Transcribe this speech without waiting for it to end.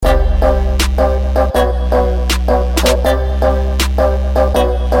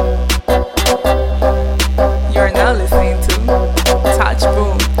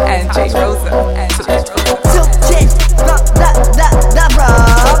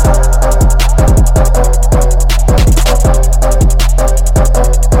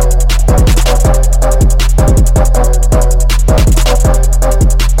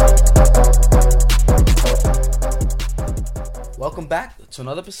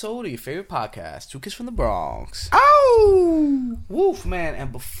another episode of your favorite podcast, Two Kids from the Bronx. Oh! Woof, man. And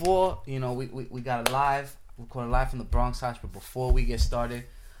before, we got it live, recording live from the Bronx House, but before we get started,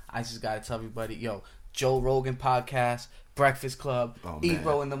 I just got to tell everybody, Joe Rogan podcast, Breakfast Club, Eat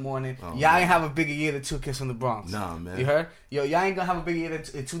Row in the morning. Y'all ain't have a bigger year than Two Kids from the Bronx. Nah, man. You heard? Y'all ain't gonna have a bigger year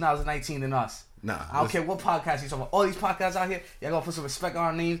in 2019 than us. Nah. I don't care what podcast you talking about. All these podcasts out here, y'all gonna put some respect on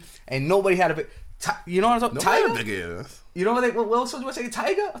our names, and nobody had a big... You know what I'm talking about? Tiger? Bigger year. You know what else you want to say?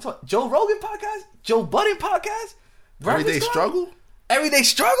 Tiger? I thought Joe Rogan podcast? Joe Budden podcast? Everyday Struggle? Everyday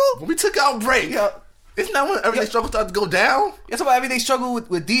Struggle? When we took our break. Yeah. Isn't that when Everyday Struggle started to go down? You talking about Everyday Struggle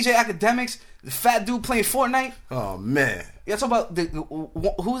with DJ Academics, the fat dude playing Fortnite? Oh, man. You talking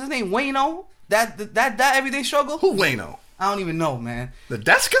about who's his name? Wayno? That Everyday Struggle? Who Wayno? I don't even know, man. The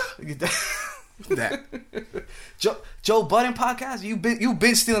Deska? That. Joe Budden podcast? You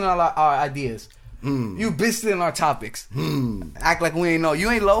been stealing our ideas. You been stealing our topics. Act like we ain't know. You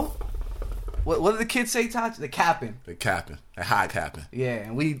ain't low. What did the kids say, Taj? The capping. The capping. The high capping. Yeah,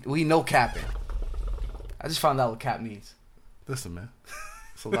 and we know capping. I just found out what cap means. Listen, man.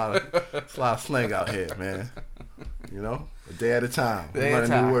 It's a lot of slang out here, man. You know? A day at a time. Day at a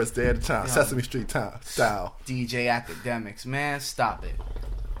time. New words, day at a time. Sesame Street style. DJ Academics, man. Stop it.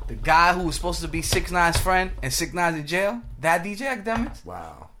 The guy who was supposed to be 6ix9ine's friend and 6ix9ine's in jail, that DJ Academics?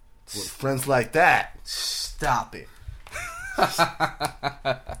 Wow. With friends like that. Stop it.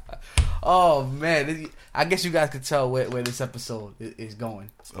 Oh, man. I guess you guys could tell where this episode is going.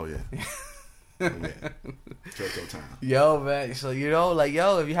 Oh, yeah. Draco time. Yo, man. So, if you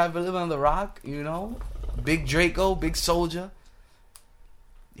haven't been living on the rock, Big Draco, Big Soldier.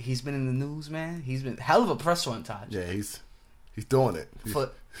 He's been in the news, man. He's been hell of a press run, Taj. Yeah, he's doing it. He's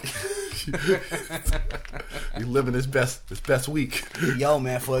living his best week. Yo,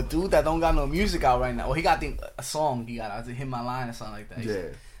 man, for a dude that don't got no music out right now. Well, he got a song he got out to Hit My Line or something like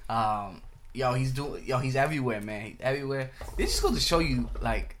that. Yeah. He's everywhere, man. He's everywhere. It just goes to show you,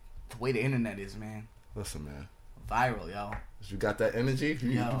 like, the way the internet is, man. Listen, man. Viral, yo. If you got that energy,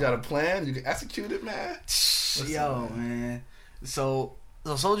 you got a plan, you can execute it, man. Listen, man. So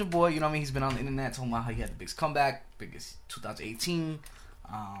Soulja Boy, he's been on the internet talking about how he had the biggest comeback, biggest 2018.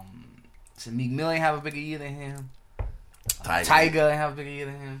 So Meek Mill ain't have a bigger year than him. Tiger ain't have a bigger year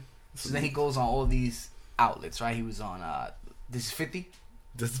than him. So then he goes on all these outlets, right? He was on This is 50.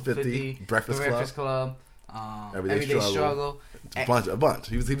 This is 50. Breakfast Club. Everyday Struggle. A bunch.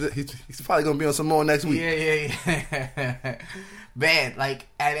 He's probably gonna be on some more next week. Yeah. Man, like,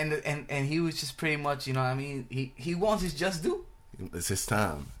 and he was just pretty much, he wants his just due. It's his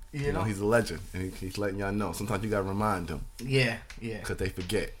time. You know, he's a legend, and he's letting y'all know. Sometimes you gotta remind them. Yeah. Because they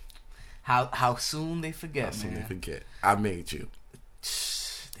forget. How soon they forget, How soon man. they forget. I made you.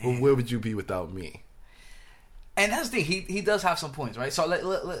 Well, where would you be without me? And that's the thing. He does have some points, right? So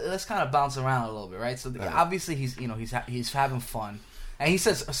let's kind of bounce around a little bit, right? So obviously he's having fun, and he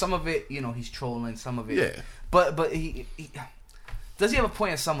says some of it, he's trolling, some of it. Yeah. But he does he have a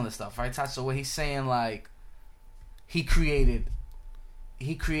point in some of the stuff, right, Todd? So where he's saying, like, he created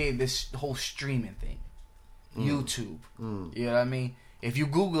this whole streaming thing, YouTube. You know what I mean? If you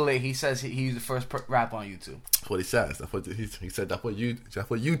Google it, he says he's the first rapper on YouTube. That's what he says. That's what he said. That's what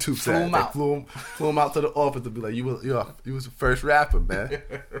YouTube Flew said. him out. Flew him out to the office to be like, you was the first rapper, man.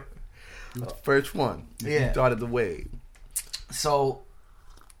 You was the first one. You started the wave. So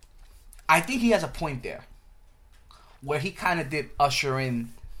I think he has a point there, where he kind of did usher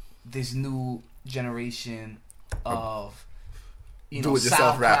in this new generation of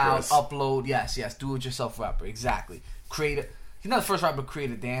do-it-yourself SoundCloud rappers. Upload. Yes, do-it-yourself rapper. Exactly. He's not the first rapper to create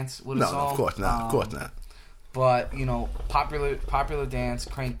a dance with a song. No, of course not. Of course not. But popular dance,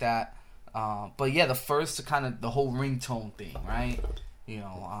 Crank That. But yeah, the first to kind of the whole ringtone thing, right?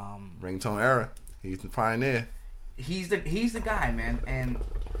 Ringtone era. He's the pioneer. He's the guy, man, and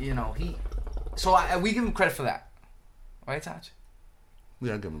he. So we give him credit for that, right, Taj? We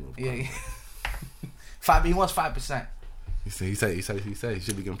gotta give him a little. Yeah. 5. He wants 5%. He said he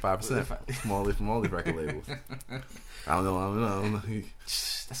should be given 5% from all these record labels. I don't know.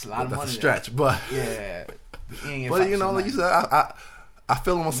 That's a lot of money. That's a stretch, but yeah. But like you said, I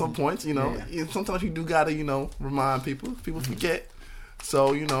feel him on some points. Sometimes you do gotta remind people. People forget.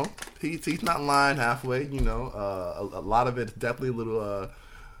 So he's not lying halfway. A lot of it is definitely a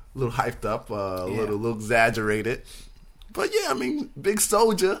little hyped up, a little exaggerated. But yeah, I mean, Big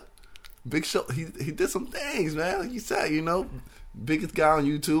Soldier. Big Show, he did some things, man. Like you said, biggest guy on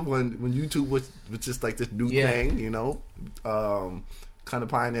YouTube when YouTube was just like this new thing, kind of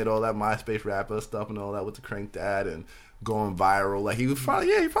pioneered all that MySpace rapper stuff and all that with the Crank Dad and going viral. Like he was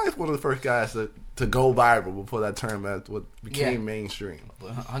probably one of the first guys to go viral before that term what became mainstream.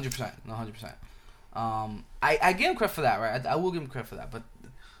 100%, 100%. I give him credit for that, right? I will give him credit for that,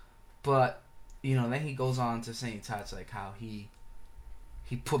 but you know, then he goes on to say like how he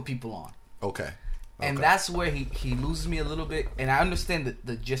put people on. Okay. And that's where he loses me a little bit. And I understand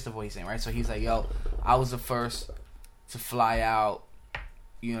the gist of what he's saying, right? So he's like, yo, I was the first to fly out.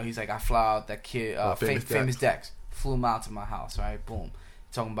 You know, he's like, I fly out that kid, Famous Dex. Flew him out to my house, right? Boom.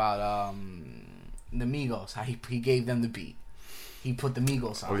 Talking about the Migos, how he gave them the beat. He put the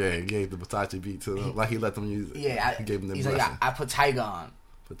Migos on. Oh, yeah, he gave the Versace beat to them. Like, he let them use it. Yeah. He gave them the He's blessing. like, I put Tyga on.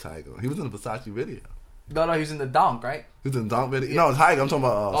 Put Tyga on. He was in the Versace video. No, he was in the Donk, right? He was in the Donk video? Yeah. No, Tyga. I'm talking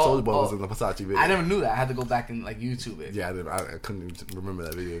about Soulja Boy was in the Versace video. I never knew that. I had to go back and, like, YouTube it. Yeah, I couldn't even remember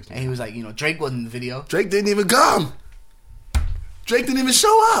that video. And he was like, you know, Drake wasn't in the video. Drake didn't even come. Drake didn't even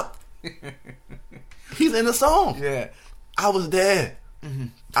show up. He's in the song. Yeah. I was there. Mm-hmm.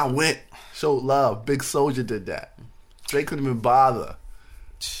 I went, showed love. Big Soulja did that. Drake couldn't even bother.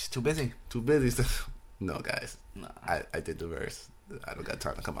 Too busy. No, guys. No. I did the verse. I don't got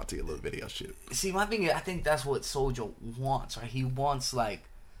time to come out to your little video shoot. See, my thing is, I think that's what Soulja wants, right? He wants, like,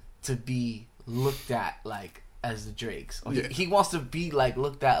 to be looked at, like, as the Drakes. Or he wants to be, like,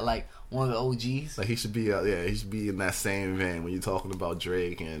 looked at like one of the OGs. Like, he should be, he should be in that same vein when you're talking about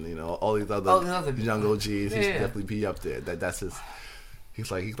Drake and, you know, all these other young OGs. He should definitely be up there. That's his. He's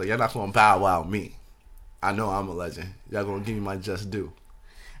like, you're not gonna bow wow me. I know I'm a legend. Y'all gonna give me my just due.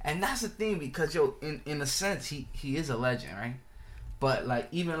 And that's the thing, because in a sense, he is a legend, right? But like,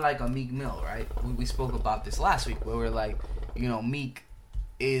 even like a Meek Mill, right? We spoke about this last week, where we're like, you know, Meek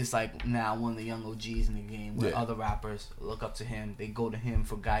is like now one of the young OGs in the game, where other rappers look up to him. They go to him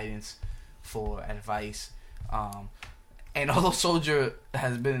for guidance, for advice. And although Soulja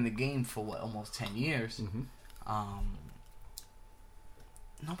has been in the game for almost 10 years,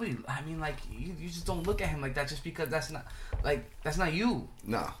 nobody. I mean, like, you just don't look at him like that just because that's not you.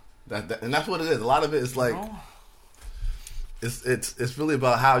 No, and that's what it is. A lot of it is like, it's really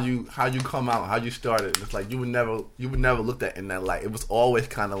about how you come out, how you started. It's like you would never looked at in that light. It was always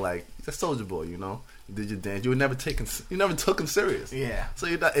kind of like, he's a Soulja Boy, you know. You did your dance. You never took him serious. Yeah. So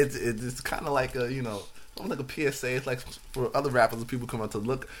it's kind of like a, you know, almost like a PSA. It's like for other rappers and people come out to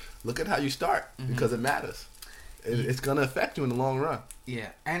look at how you start, because it matters. It's gonna affect you in the long run. Yeah,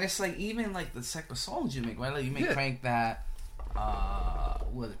 and it's like, even like the type of songs you make, right? Like you make Crank That,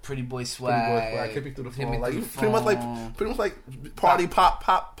 Pretty Boy Swag, Hit Me Through the Phone, like pretty much like party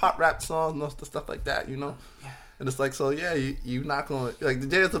pop rap songs and stuff like that, you know. Yeah. And it's like, so yeah, you're not gonna, like,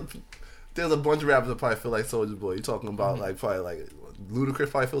 there's a bunch of rappers that probably feel like Soulja Boy. You're talking about like probably like Ludacris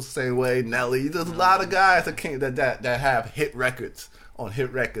probably feels the same way. Nelly, there's a lot of guys that have hit records on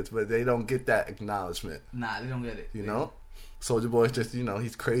hit records, but they don't get that acknowledgement. Nah, they don't get it. You know, Soulja Boy's just, you know,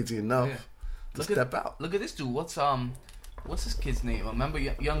 he's crazy enough to step out. Look at this dude. What's his kid's name? Remember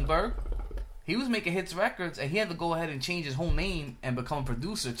Young Berg? He was making hits records, and he had to go ahead and change his whole name and become a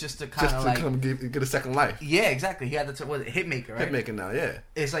producer just to kind of like get a second life. Yeah, exactly. He had to Hitmaker, right? Hitmaker now, yeah.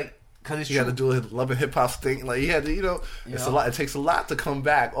 It's like, because it's he had to do his love and hip hop thing. Like, he had to, you know, it's a lot. It takes a lot to come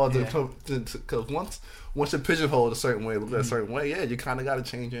back, or because once you're pigeonholed a certain way, looked at a certain way, you kind of got to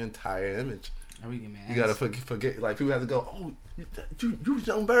change your entire image. You got to forget. Like, people have to go, oh, you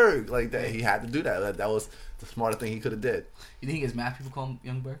Young Berg, like that. He had to do that. That was the smartest thing he could have did. You think he gets mad people call him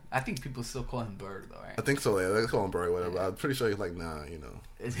Young Berg? I think people still call him Berg, though, right? I think so. Yeah, they call him Berg, whatever. I'm pretty sure he's like, nah, you know,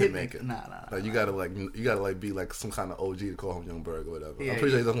 it's Hitmaker. Nah. Like, you gotta be like some kind of OG to call him Young Berg or whatever. I'm pretty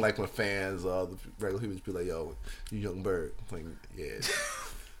sure he doesn't like when fans or the regular people just be like, yo, you Young Berg. Like, yeah.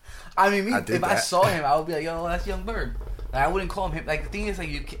 I mean, if I saw him, I would be like, yo, that's Young Berg. Like, I wouldn't call him. Like, the thing is, like,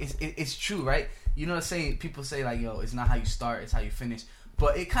 it's true, right? You know what I'm saying? People say, like, yo, it's not how you start, it's how you finish.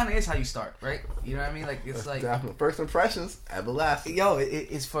 But it kind of is how you start, right? You know what I mean? Like, it's like, definitely. First impressions, everlasting. Yo,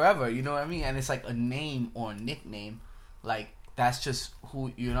 it's forever. You know what I mean? And it's like a name or a nickname. Like, that's just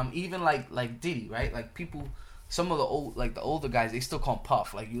who, you know. Even like Diddy, right? Like, people, some of the older guys, they still call him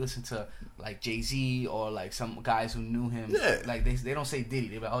Puff. Like, you listen to like Jay-Z or like some guys who knew him. Yeah. Like, they don't say Diddy.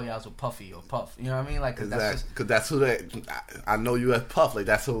 They're like, oh yeah, I was with Puffy or Puff. You know what I mean? Like, because that's who I know you as Puff. Like,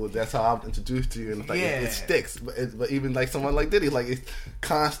 that's how I'm introduced to you, and it's like it sticks. But even like someone like Diddy, like, it's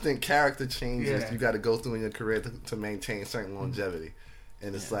constant character changes you got to go through in your career to maintain certain longevity,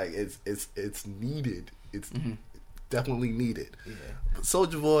 and it's like it's needed. It's definitely needed. Yeah. But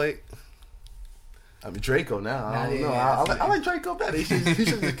Soulja Boy. I mean, Draco now. I don't know. I like Draco better. He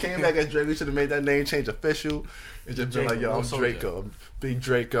should have came back as Draco. He should have made that name change official and just been like, yo, I'm Draco. I'm Big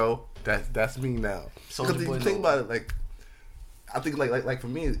Draco. That's me now. Because you think about it, like, I think like for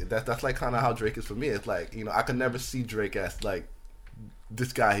me, that's like kind of how Drake is for me. It's like, you know, I could never see Drake as like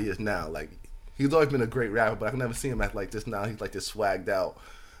this guy he is now. Like he's always been a great rapper, but I can never see him as like this now. He's like this swagged out.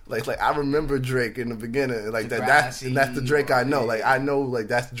 Like I remember Drake in the beginning, like that's the Drake I know. Like I know like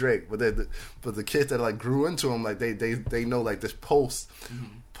that's Drake, but the kids that like grew into him, like they know like this post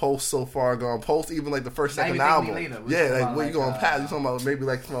so far gone, post even like the first second album. Yeah, like what you going past? You talking about maybe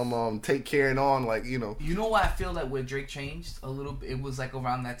like from Take Care and on, like you know. You know what I feel like where Drake changed a little bit. It was like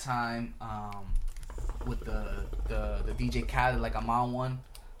around that time with the DJ Khaled, like I'm on one.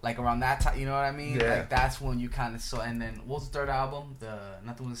 Like around that time, you know what I mean? Yeah. Like that's when you kind of saw. And then what was the third album? The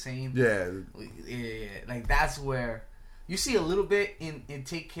Nothing Was the Same. Yeah. Like that's where you see a little bit in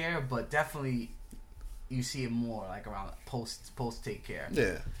Take Care, but definitely you see it more like around post Take Care.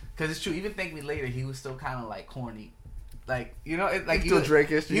 Yeah. Because it's true. Even Thank Me Later, he was still kind of like corny. Like you know, like still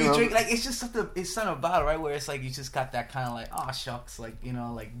Drake-ish. You know? Drake, like it's just something. It's something about it, right? Where it's like you just got that kind of like shucks, like you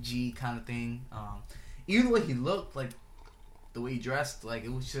know, like G kind of thing. Even the way he looked, like. The way he dressed, like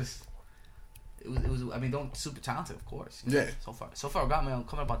it was just, it was. I mean, don't super talented, of course. Yeah. So far, got me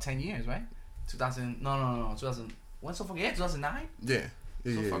coming about 10 years, right? 2000. No. 2000. When so far? Yeah, 2009. Yeah.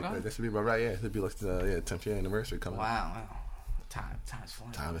 That should be about right. Yeah, it'd be like 10th year anniversary coming. Wow. Time's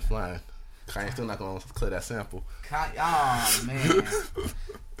flying. Time is flying. Kanye's still not gonna clear that sample. Oh man.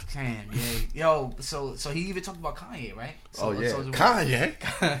 Damn, yeah. Yo, so he even talked about Kanye, right?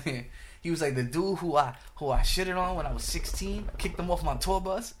 Kanye. He was like the dude who I shitted on when I was 16. Kicked him off my tour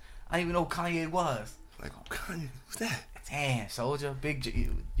bus. I didn't even know who Kanye was. Like Kanye, who's that? Damn, Soldier,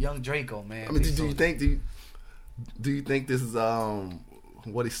 young Draco, man. I mean, do you think this is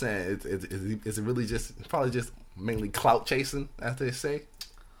what he's saying? Is it really just probably just mainly clout chasing, as they say,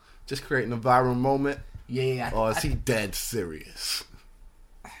 just creating a viral moment? Yeah. Or is he dead serious?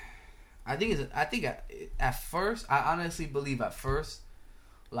 I think at first, I honestly believe at first,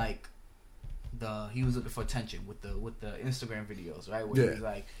 like. He was looking for attention with the Instagram videos, right? Where he was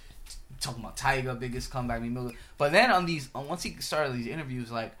like talking about Tyga, biggest comeback, but then once he started these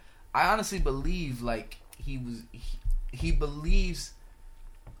interviews, like I honestly believe like he believes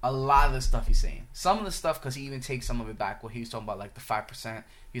a lot of the stuff he's saying. Some of the stuff because he even takes some of it back. Where he was talking about like the 5%,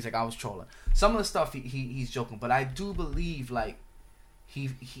 he's like I was trolling. Some of the stuff he's joking, but I do believe like he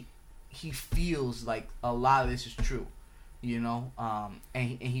feels like a lot of this is true, you know,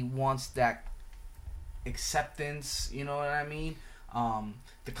 and he wants that acceptance, you know what I mean?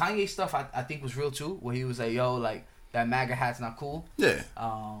 The Kanye stuff I think was real too, where he was like, yo, like that MAGA hat's not cool. Yeah.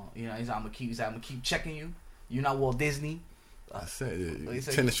 You know, he's like, I'm gonna keep checking you. You're not Walt Disney. I said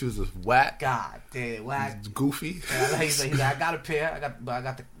tennis shoes is whack. God damn, whack. It's goofy. Yeah, he's like, I got a pair. I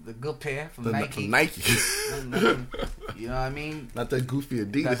got the good pair from Nike. From Nike. You know what I mean? Not that goofy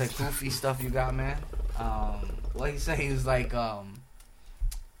Adidas. Not that goofy stuff you got, man. What he said, he was like,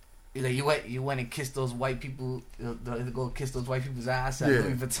 you went and kissed those white people. Go kiss those white people's ass at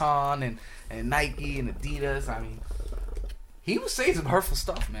Louis Vuitton and Nike and Adidas. I mean, he was saying some hurtful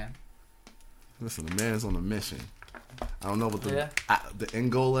stuff, man. Listen, the man's on a mission. I don't know what the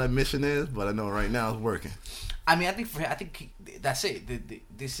end goal of that mission is, but I know right now it's working. I mean, I think that's it.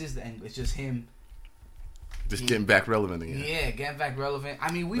 This is the end. It's just him. Just getting back relevant again. Yeah, getting back relevant.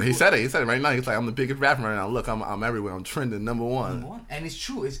 I mean, he said it right now. He's like, I'm the biggest rapper right now. Look, I'm everywhere. I'm trending number one. And it's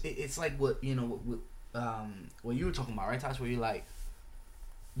true. It's like what you know what you were talking about, right, Tosh? Where you like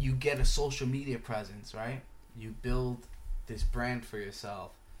you get a social media presence, right? You build this brand for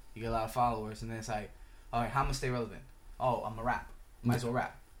yourself. You get a lot of followers, and then it's like, all right, how am I gonna stay relevant? Oh, I'm a rap. Might as well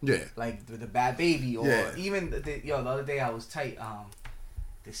rap. Yeah. Like the Bad Baby, or even the other day I was tight.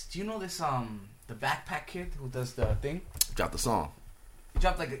 Do you know this the Backpack Kid who does the thing? Dropped the song. He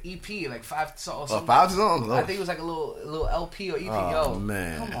dropped like an EP, like 5 songs. 5 songs. I think it was like a little LP or EP. Oh,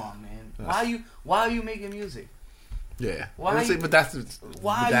 man, come on, man. Why are you making music? Yeah. Why do you have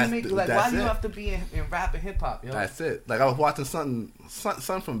to be in rap and hip hop? Yo? That's it. Like I was watching something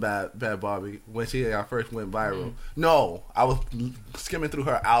from Bad Barbie when she first went viral. Mm-hmm. No, I was skimming through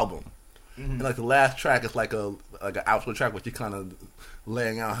her album, and like the last track is like an outro track where she kind of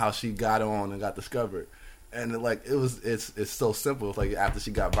laying out how she got on and got discovered, and it's so simple. It's like after she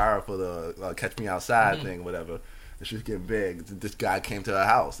got viral for the Catch Me Outside thing or whatever. She was getting big. This guy came to her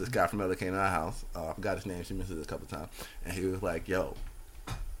house. This guy from LA came to her house. I forgot his name. She mentioned it a couple times. And he was like, yo,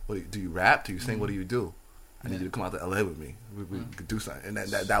 do you rap? Do you sing? What do you do? I need you to come out to LA with me. We could do something. And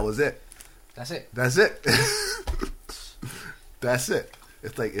that was it. That's it. That's it. That's it.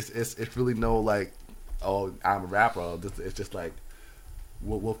 It's like, it's really no like, oh, I'm a rapper. It's just like,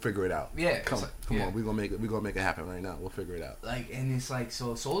 we'll figure it out. Yeah. Come on. We're gonna make it happen right now. We'll figure it out. Like, and it's like,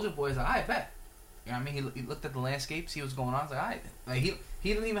 so Soulja Boy's like, I bet. You know what I mean, he looked at the landscape, see what's going on. He's like, all right, like he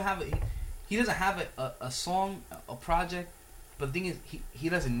didn't even have he doesn't have a song, a project, but the thing is, he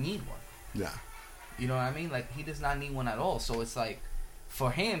doesn't need one. Yeah. You know what I mean? Like, he does not need one at all. So it's like,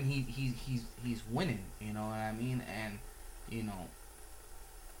 for him, he's winning. You know what I mean? And you know,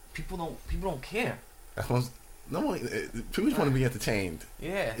 people don't care. That's one. No one. People just want to be entertained.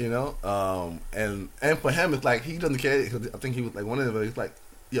 Yeah. You know. And for him, it's like he doesn't care. I think he was like one of them. He's like,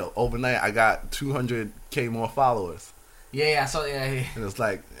 yo, overnight I got 200K more followers. Yeah. So yeah. And it's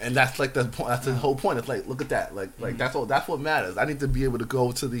like, and that's like the point. That's the whole point. It's like, look at that. Like that's all. That's what matters. I need to be able to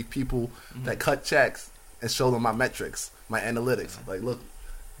go to the people that cut checks and show them my metrics, my analytics. Like, look,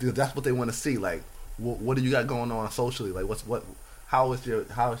 dude, that's what they want to see. Like, what do you got going on socially? Like, how is your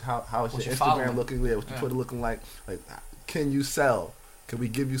Instagram following? looking? Yeah, what's your Twitter looking like? Like, can you sell? Can we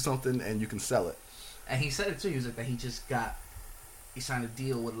give you something and you can sell it? And he said it too. He was like that. He signed a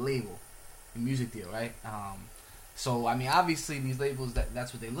deal with a label, a music deal, right? So I mean, obviously these labels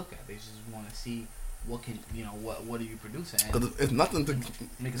that's what they look at. They just want to see what are you producing? Because it's nothing to.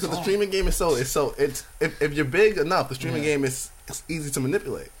 Because the streaming game is if you're big enough, the streaming game it's easy to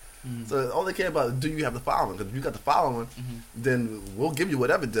manipulate. Mm-hmm. So all they care about is, do you have the following? Because if you got the following, then we'll give you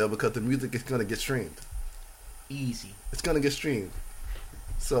whatever deal because the music is going to get streamed. Easy. It's going to get streamed.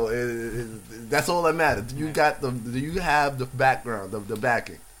 So that's all that matters. Do you have the background, the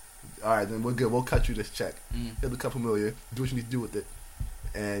backing? All right, then we're good. We'll cut you this check. Here's a couple million. Do what you need to do with it,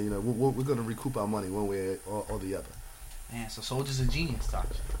 and you know we're going to recoup our money one way or the other. Man, so Soldier's a genius, Taj.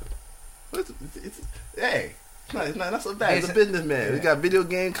 Hey. It's not so bad. It's a businessman. Yeah. We got video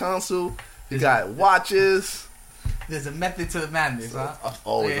game console. We got watches. There's a method to the madness, huh?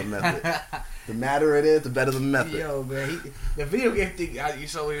 Always a method. The madder it is, the better the method. Yo, man, the video game thing. You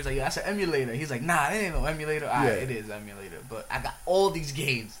saw he was like, that's an emulator. He's like, nah, it ain't no emulator. Yeah. It is emulator, but I got all these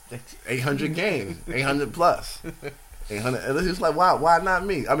games. 800 games, 800 plus. 800. And it's just like, why not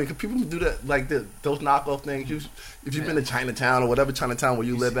me? I mean, cause people do that, like those knockoff things. If you've been to Chinatown or whatever Chinatown where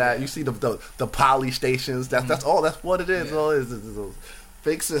you live at, you see the poly stations. That's all. That's what it is. Yeah. All it is a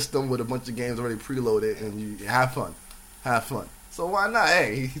fake system with a bunch of games already preloaded, and you have fun. So why not?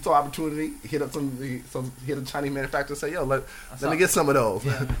 Hey, he saw opportunity. Hit up hit a Chinese manufacturer. Say, yo, let me get some of those.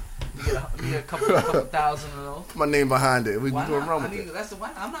 Yeah. Get a couple thousand of those. Put my name behind it. We why can do not? wrong with it. That's the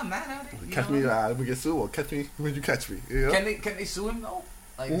one. I'm not mad at it. Catch me. We get sued. Or catch me when you catch me. You know? Can they sue him though?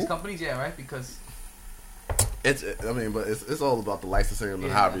 Like these companies, yeah, right? Because it's all about the licensing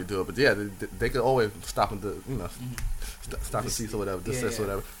and how you do it. But yeah, they could always stop and stop and cease or whatever, desist or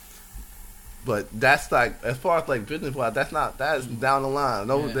whatever. But that's like, as far as like business wise, that is down the line.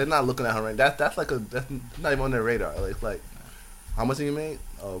 No, they're not looking at her right. That's not even on their radar. It's like, how much did you make?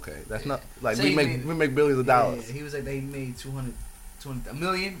 Oh, okay, that's not like we make billions of dollars. Yeah. He was like they made 200 $1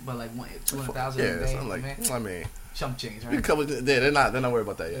 million, but like 200,000. Yeah, something like. I mean, chump change, right? They're not worried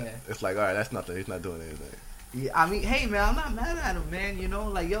about that yet. Yeah. It's like, all right, that's nothing. He's not doing anything. Yeah, I mean, hey man, I'm not mad at him, man. You know,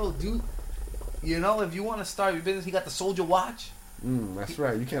 like yo, dude. You know, if you want to start your business, he got the Soldier watch. That's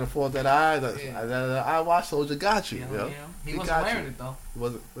right. You can't afford that eye. That eye watch. Soldier got you. He wasn't wearing it though.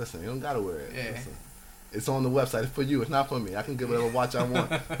 Listen, you don't gotta wear it. Yeah. Listen, it's on the website. It's for you. It's not for me. I can get whatever watch I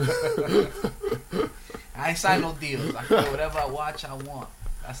want. I ain't signed no deals. I can get whatever watch I want.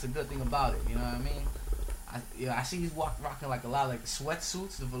 That's the good thing about it. You know what I mean? I see he's rocking like a lot of like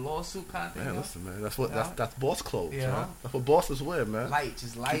sweatsuits, the velour suit kind of thing. Man, listen, man. That's boss clothes. Yeah. Man. That's what bosses wear, man.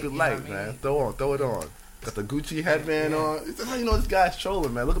 Just light. Keep it light, man. Throw it on. Got the Gucci headband on. That's how you know this guy's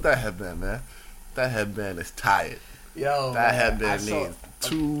trolling, man. Look at that headband, man. That headband is tired. Yo, that headband needs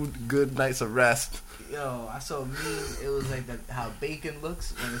 2 good nights of rest. Yo, I saw a meme. It was like how bacon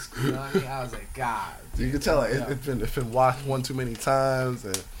looks when it's, you know what I mean? I was like, God. You can tell like, it's been washed one too many times.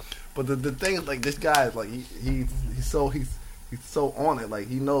 But the thing is, like, this guy is like he's so on it. Like,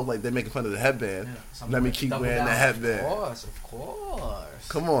 he knows like they're making fun of the headband. Yeah, let me keep wearing the headband. Of course.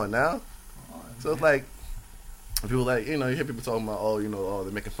 Come on now. So it's like, people like, you hear people talking about,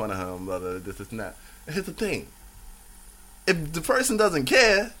 they're making fun of him, blah, blah, this and that. And here's the thing. If the person doesn't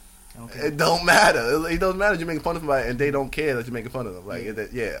care, it don't matter. It doesn't matter if you're making fun of somebody and they don't care that you're making fun of them. Like,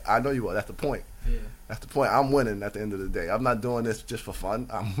 I know you are. That's the point. Yeah. That's the point. I'm winning at the end of the day. I'm not doing this just for fun.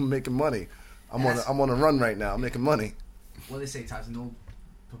 I'm making money. I'm on a run right now. I'm making money. What they say, Taj, no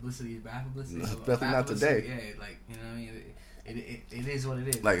publicity is bad publicity. Especially not today. Yeah, like, you know what I mean? It is what it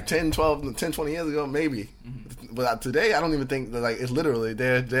is. Like 10, 20 years ago, maybe. Mm-hmm. But today, I don't even think that, like, it's literally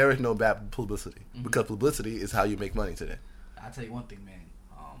there is no bad publicity because publicity is how you make money today. I'll tell you one thing, man.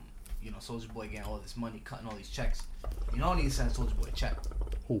 Soulja Boy getting all this money, cutting all these checks. You don't need to send Soulja Boy a check.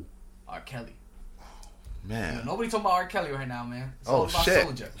 Who? R. Kelly. Man, You know, nobody talking about R. Kelly right now, man. It's all about shit,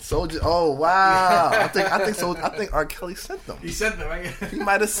 Soulja. Oh wow, I think R. Kelly sent them. He sent them, right? He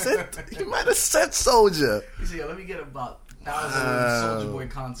might have sent Soulja. He said, "Yo, let me get about 1,000 Soulja Boy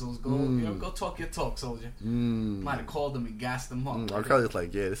consoles. Go, go talk your talk, Soulja." Might have called them and gassed them up. R. Kelly's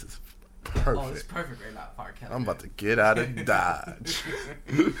like, yeah, this is perfect. Oh, it's perfect right now, for R. Kelly. I'm about to get out of Dodge.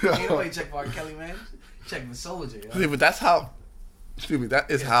 Ain't nobody check for R. Kelly, man. Check for Soulja. Yo. See, but that's how. Excuse me. That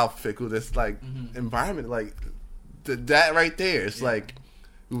is how fickle this environment. Like that right there. It's like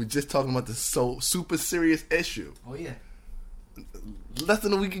we were just talking about this super serious issue. Oh yeah. Less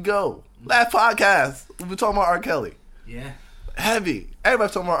than a week ago, last podcast we were talking about R. Kelly. Yeah. Heavy.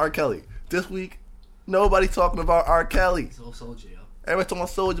 Everybody's talking about R. Kelly. This week, nobody talking about R. Kelly. It's all Soulja, yo. Everybody talking about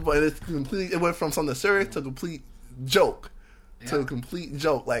Soulja Boy. It went from something serious to a complete joke. To a complete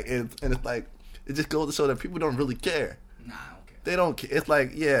joke. Like and it's like it just goes to show that people don't really care. Nah, I don't care. They don't care. It's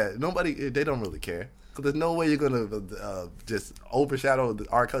like they don't really care. Because there's no way you're gonna just overshadow the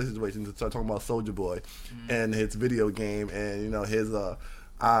R. Kelly situation to start talking about Soulja Boy and his video game and his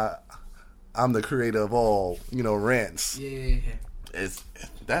I'm the creator of all rants. Yeah.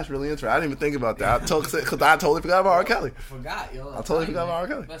 That's really interesting. I didn't even think about that. Because I totally forgot about R. Kelly. Forgot, yo. I totally forgot about R.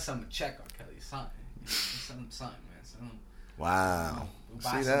 Kelly. Let's check R. Kelly. Something, man. Wow.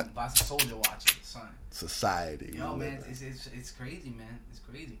 See that? Buy some Soulja watches, son. Society. Yo, man, it's crazy, man. It's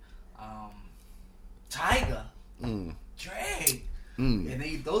crazy. Tiger, Drake, and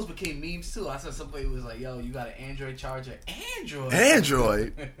then those became memes too. I saw somebody was like, "Yo, you got an Android charger?" Android.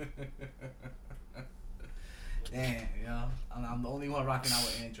 Damn, yo, I'm the only one rocking out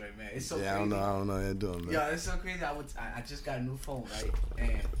with Android, man. It's so crazy. I don't know how you're doing, man. Yo, it's so crazy. I just got a new phone, right?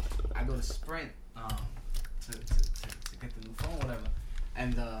 And I go to Sprint to get the new phone, whatever.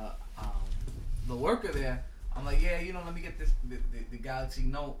 And the worker there, I'm like, yeah, let me get this the Galaxy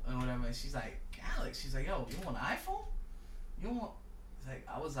Note and whatever. And she's like, Galaxy. She's like, yo, you want an iPhone? You want?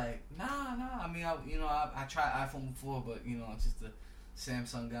 I was like, nah. I mean, I tried iPhone before, but just a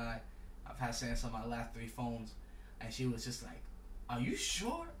Samsung guy. I've had Samsung my last 3 phones, and she was just like, are you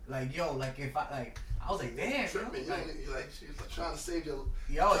sure? Like, yo, like if I was like, damn. She was like trying to save your.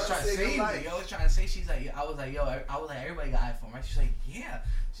 Yo, it's trying to save me. Yo, it's trying to say. She's like, I was like, everybody got iPhone, right? She's like, yeah.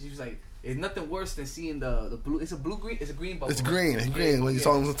 She was like, it's nothing worse than seeing the blue. It's a green bubble. It's green. It's green. When you're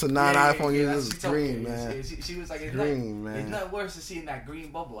talking to non-iPhone users, it's green, man. She was like, it's green, man. It's nothing worse than seeing that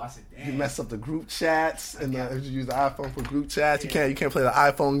green bubble. I said, damn. You mess up the group chats, and if you use the iPhone for group chats, you can't play the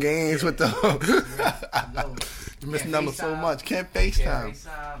iPhone games with them. You're missing out on so much. Can't FaceTime.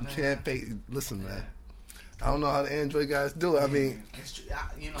 You can't face. Listen, man. I don't know how the Android guys do it. I mean,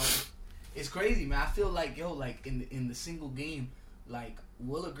 it's crazy, man. I feel like in the single game, like,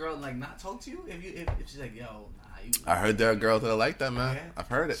 will a girl not talk to you if she's like, yo, nah, you? I heard there are girls that are like that, man. Yeah. I've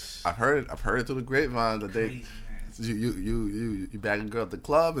heard it through the grapevine that Crazy, you bag a girl at the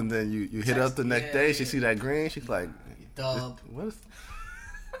club and then you hit her up the next day. She see that green, she's like, dub. What is?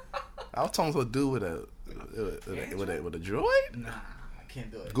 I was talking to a dude with a Droid. Nah, I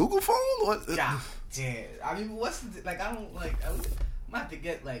can't do it. Google phone? What? God damn. I mean, what's I don't like. I might have to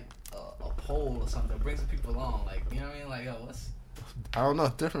get a poll or something that brings some people along. Like, you know what I mean? Like, yo, what's? I don't know.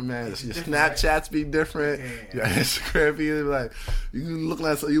 It's different, man. It's Your different, Snapchats be different. Yeah. Your Instagram be like you look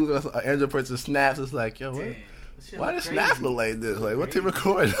at an Android person snaps. It's like, yo, what? Why does Snap look like this? Like, what they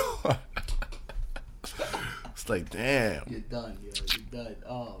record on? It's like, damn. You're done, yo. You're done.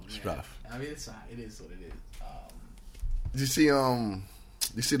 Oh man. It's rough. I mean, it's fine. It is what it is. Did you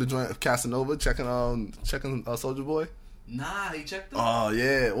see the joint of Casanova checking Soulja Boy? Nah, he checked him. Oh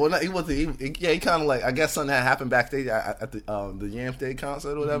yeah. Well, no, he wasn't. He kind of like, I guess something had happened backstage at the Yam Day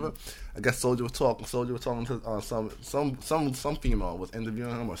concert or whatever. Mm-hmm. I guess Soulja was talking to some female was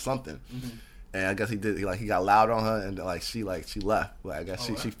interviewing him or something. Mm-hmm. And I guess he got loud on her and she left. Like, I guess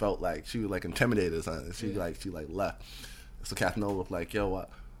she felt like she was intimidated or something. She left. So Casanova was like, yo,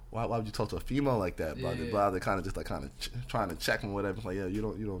 why would you talk to a female like that? Blah. They kind of trying to check him or whatever. Like, yo, you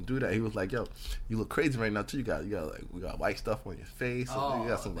don't do that. He was like, yo, you look crazy right now too. You got we got white stuff on your face. You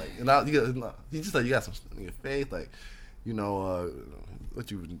got some he just like, you got some on your face, like,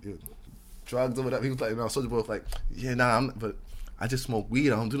 what you drugs or whatever. He was like, Soulja Boy was like, yeah, nah, but I just smoke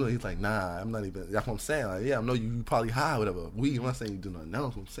weed. I don't do nothing. He's like, nah, I'm not even. That's what I'm saying. Like, yeah, I know you probably high or whatever. Weed. I'm not saying you do nothing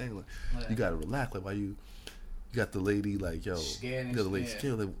else. I'm saying, like, you gotta relax. Like, why you got the lady like, yo, you got the lady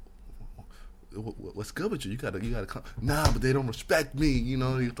scared. Like, what's good with you? You gotta come. Nah, but they don't respect me.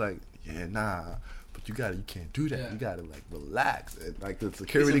 He's like, yeah, nah. But you can't do that. Yeah. You gotta relax. And, like, the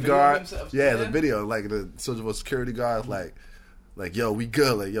security guard. Yeah, the video. Like, the Soulja Boy security guard, like, yo, we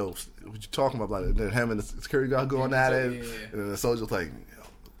good. Like, yo, what you talking about? And then him and the security guard going at it. Yeah. And then the Soulja's like,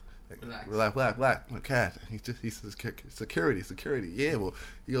 Relax. Black. My cat. He's security. Yeah, well,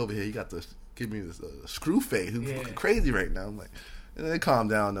 he over here. He got to give me this screw face. He's looking crazy right now. I'm like, and then they calm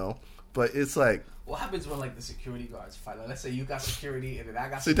down though. But it's like, what happens when like the security guards fight? Like, let's say you got security and then I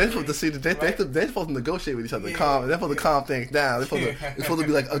got security. They're supposed to negotiate with each other. They're supposed to calm things down. It's supposed to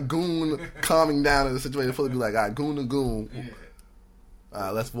be like a goon calming down in the situation. It's supposed to be like, all right, goon to goon.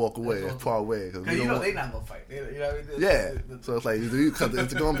 Let's walk away. Let's part way. Because you know they're not going to fight. You know what I mean? Yeah. So it's like,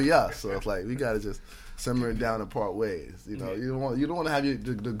 it's going to be us. So it's like, we got to just simmer it down and part ways. You know, you don't want to have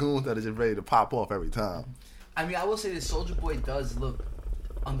the goons that are just ready to pop off every time. I mean, I will say that Soulja Boy does look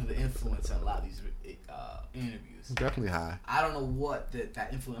under the influence in a lot of these interviews. Definitely high. I don't know what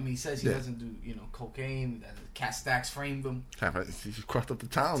that influence. I mean, he says he doesn't do cocaine. Cat Stacks framed him. She crushed up the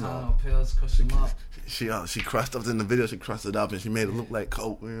town. Tylenol pills, crushed him up. She crushed up in the video. She crushed it up and she made it look like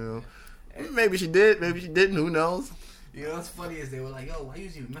coke. You know, maybe she did. Maybe she didn't. Who knows? You know what's funny is they were like, "Yo, why you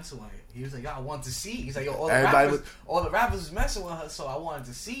even messing with her?" He was like, "Yo, I want to see." He's like, "Yo, all the rappers was messing with her, so I wanted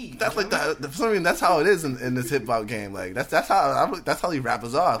to see." That's like that. For some reason, that's how it is in this hip hop game. Like that's how these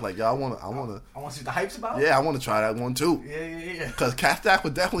rappers are. Like, yo, I want to see what the hype's about. Yeah, I want to try that one too. Yeah. Because Cat Stack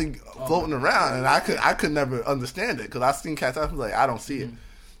was definitely floating around, and I could never understand it because I seen Cat Stack. I was like, I don't see it.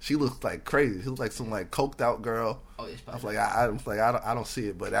 She looks like crazy. She looks like some like coked out girl. Oh, yeah, I was like, I don't see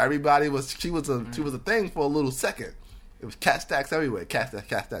it. But everybody she was a thing for a little second. It was Cat Stacks everywhere. Cat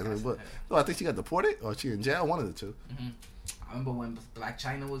Stacks. But I think she got deported or she in jail. One of the two. Mm-hmm. I remember when Black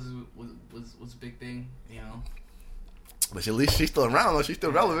China was a big thing. You know. But at least she's still around. Though she's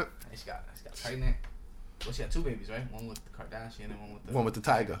still relevant. She got pregnant. Well, she had two babies, right? One with the Kardashian and one with the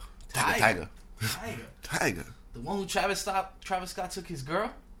Tiger. Tiger. The one who Travis Scott took his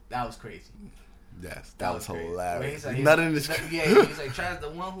girl. That was crazy. Yes, that was hilarious. He's nutted in the he's like the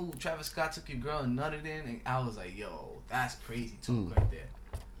one who Travis Scott took your girl and nutted in, and I was like, yo, that's crazy too, right there.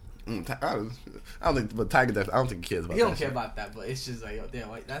 I don't think, but Tiger, I don't think he cares about. He don't care about that, but it's just like, yo, damn,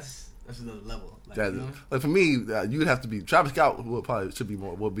 like, that's another level. Like, you know? Like for me, you'd have to be Travis Scott.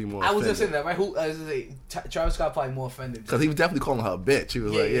 Would be more. I was just saying that, right? Travis Scott probably more offended because he was definitely calling her a bitch. He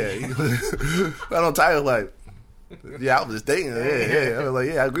was like, I don't Tiger like. Yeah, I was just dating her. Yeah. I was like,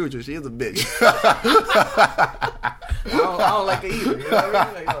 I agree with you. She is a bitch. I don't like her either. You know what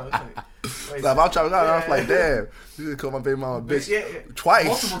I mean? Like, if I'm Travis Scott, I was like, damn, you just called my baby mama a bitch twice.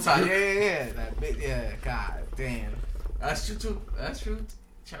 Multiple times. Yeah. That bitch, yeah, god damn. That's true too. That's true.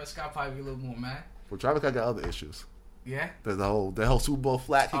 Travis Scott probably be a little more mad. Well, Travis Scott got other issues. Yeah? There's the whole Super Bowl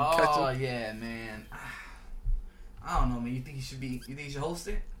flat he catching. Yeah, man. I don't know, man. You think he should host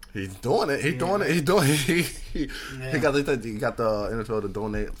it? He's doing it. He got the NFL to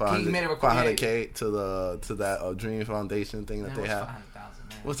donate $500K to that Dream Foundation thing that they have.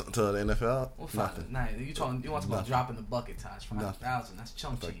 What's to the NFL? Nothing. Nah, you want to talk about dropping the bucket, Tosh? $500,000. That's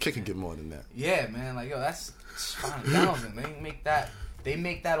chunky. Like, kick and get more than that. Yeah, man. Like, yo, that's $500,000. They make that. They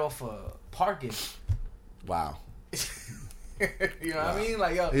make that off of parking. Wow. You know what I mean?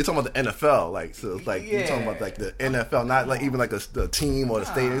 Like, yo, you're talking about the NFL, like, so it's like you're talking about like the NFL, not like even like the team or the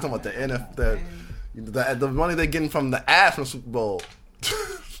stadium. You're talking about the NFL, the money they're getting from the ads from Super Bowl.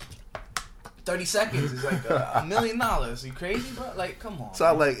 30 seconds is like $1 million. You crazy, bro? Like, come on.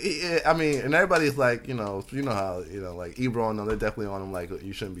 So like, I mean, and everybody's like, you know how like Ebro and them, they're definitely on him. Like,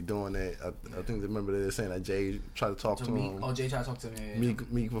 you shouldn't be doing it. I think remember they were saying that Jay tried to talk to him. Oh, Jay tried to talk to him. Yeah.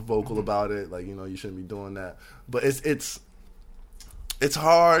 Meek was vocal about it. Like, you shouldn't be doing that. But it's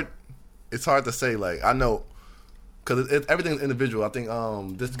hard. It's hard to say. Like, I know, because everything's individual. I think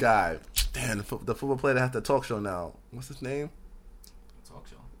this guy, the football player that has the talk show now. What's his name? Talk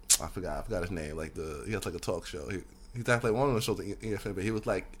show. I forgot his name. Like he has like a talk show. He's actually like one of the shows at ESPN, but he was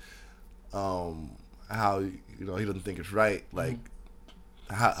like, how he doesn't think it's right. Like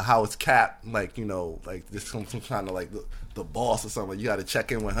how it's capped. Like like this some kind of like the boss or something. Like, you got to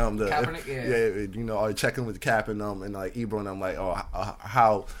check in with him. Kaepernick, or check in with Cap and like Ebro and I'm like,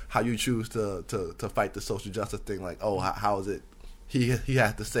 how you choose to fight the social justice thing. Like, how is it? He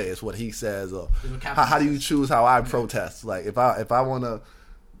has to say it's what he says, or how do you choose how I protest? Like, if I want to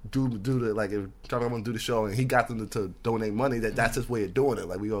do the like if Trump want to do the show and he got them to donate money, that's his way of doing it.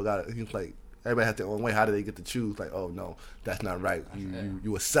 Like, we all got it. He's like, everybody has their own way. How do they get to choose? Like, oh no, that's not right.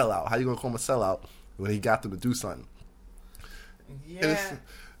 You a sellout. How you gonna call him a sellout when he got them to do something? Yeah.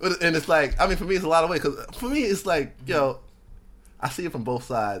 And it's like, I mean, for me, it's a lot of ways. Cause for me, it's like, I see it from both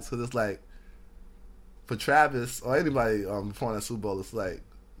sides. Cause it's like, for Travis or anybody performing at the Super Bowl, it's like,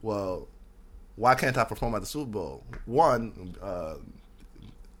 well, why can't I perform at the Super Bowl? One,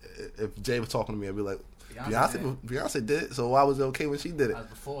 if Jay was talking to me, I'd be like, Beyonce did it, so why was it okay when she did it? That was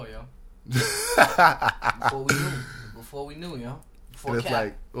before, yo. Before we knew, yo. and it's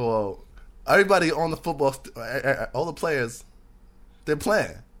like, well, everybody on the football, all the players, they're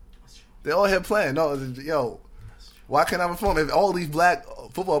playing. They're all here playing. No, yo, why can't I perform if all these black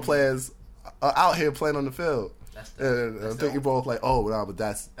football players are out here playing on the field? And I think you're both like, oh, no, but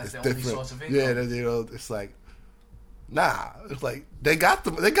it's different. Source of income. Yeah, you know, it's like, nah. It's like they got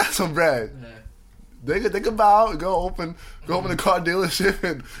some bread. Yeah. They could bow and go open the car dealership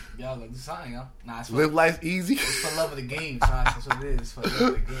and do something, yo. Nah, live life easy. It's for love of the game, son. That's what it is. It's for love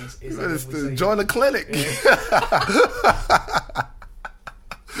of the game. It's join the clinic. Yeah.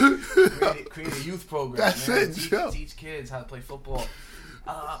 Create a youth program. That's man. it. Teach kids how to play football.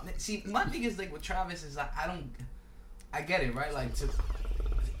 See, my thing is like with Travis is like I get it, right? Like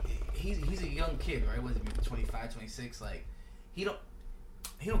he's a young kid, right? What is he, 25, 26? Like he don't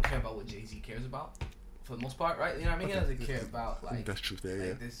care about what Jay-Z cares about for the most part, right? You know what I mean? He doesn't care about like that's true. There,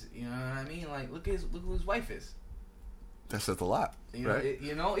 like this. You know what I mean? Like look who his wife is. That says a lot, right?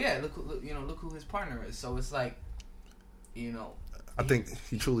 Look who his partner is. So it's like, you know. I think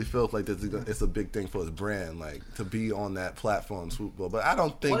he truly feels like it's a big thing for his brand, like to be on that platform, Super Bowl. But I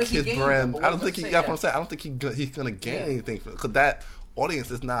don't think his brand. I don't think he. That's what I'm saying. I don't think he's gonna gain anything because that audience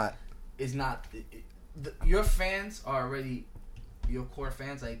is not. Is not. Your fans are already your core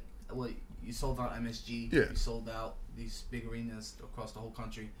fans. Like, well, you sold out MSG. Yeah. You sold out these big arenas across the whole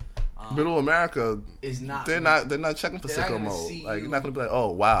country. Middle America is not. They're not checking for sicko mode. Like you're not gonna be like,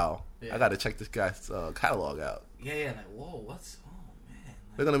 oh wow, I got to check this guy's catalog out. Yeah. Like whoa, what's.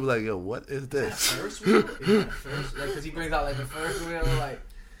 They're gonna be like, yo, what is this? First wheel? Like, because he brings out like the first wheel, like,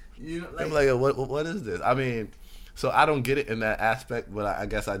 you know, like. I'm like, yo, what is this? I mean, so I don't get it in that aspect, but I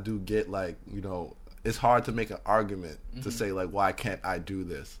guess I do get like, you know, it's hard to make an argument to say like, why can't I do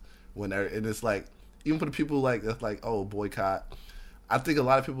this? And it's like, even for the people like that's like, oh, boycott. I think for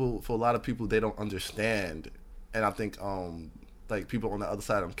a lot of people, they don't understand, and I think like people on the other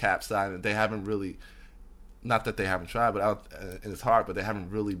side of Cap side, and they haven't really. Not that they haven't tried, and it's hard, but they haven't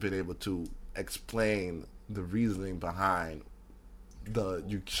really been able to explain the reasoning behind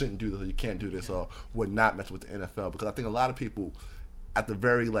you shouldn't do this or you can't do this or we're not messing with the NFL. Because I think a lot of people, at the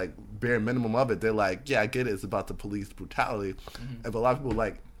very like bare minimum of it, they're like, yeah, I get it. It's about the police brutality. And a lot of people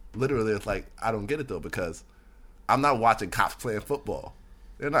like literally, it's like I don't get it though because I'm not watching cops playing football.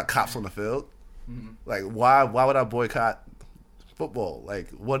 They're not cops on the field. Like why would I boycott football?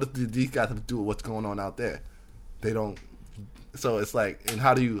 Like what do these guys have to do with what's going on out there? They don't. So it's like, and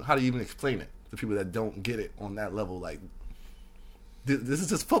how do you even explain it to people that don't get it on that level? Like, this is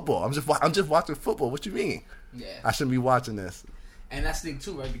just football. I'm just watching football. What you mean? Yeah, I shouldn't be watching this. And that's the thing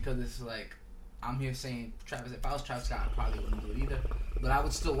too, right? Because it's like I'm here saying Travis. If I was Travis Scott, I probably wouldn't do it either. But I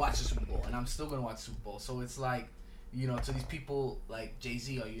would still watch the Super Bowl, and I'm still gonna watch the Super Bowl. So it's like, you know, to these people like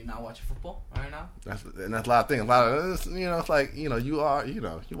Jay-Z, are you not watching football right now? That's a lot of things. A lot of you know, it's like you're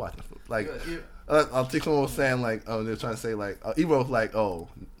watching football. Like I think someone was saying like, oh, they're trying to say like, Ebro was like, oh,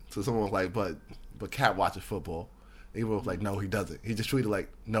 so someone was like, but Cap watches football. Ebro was like, no, he doesn't. He just tweeted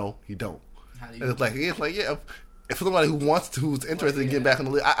like, no, he don't. And it's like yeah. If somebody who's interested in getting back in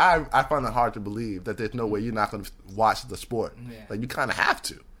the league, I find it hard to believe that there's no way you're not going to watch the sport. Yeah. Like you kind of have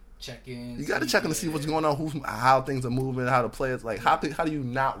to. Check in. You got to check in to see what's going on, how things are moving, how the players like. How do you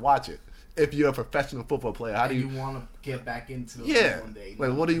not watch it if you're a professional football player? How do you want to get back into the league one day?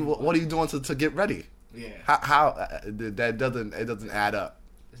 Like what are you doing to get ready? Yeah. How that doesn't add up.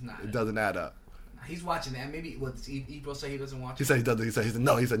 It's not. It doesn't add up. He's watching that. Maybe what Ebro say he doesn't watch it. He said he doesn't. He said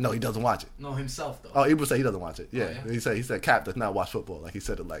no. He said no. He doesn't watch it. No, himself though. Oh, Ebro said he doesn't watch it. Yeah. Oh, yeah? He said Cap does not watch football. Like he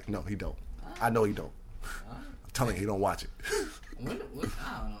said it like no, he don't. I know he don't. I'm telling you, he don't watch it. I don't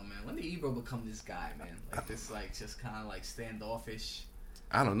know, man. When did Ebro become this guy, man? Like this, like just kind of like standoffish.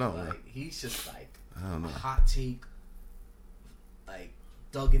 I don't know. Like man. he's just like I don't know. A hot take. Like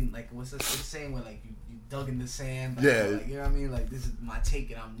dug in, like what's that saying where like you dug in the sand? Like, yeah. Like, you know what I mean? Like this is my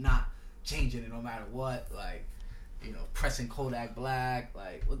take, and I'm not changing it no matter what. Like, you know, pressing Kodak Black.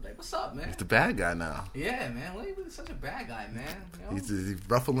 Like what's up, man? He's the bad guy now. Yeah, man. Why are you really such a bad guy, man? You know? He's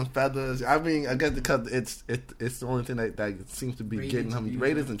ruffling feathers. I mean, I guess because it's the only thing that seems to be ratings, getting him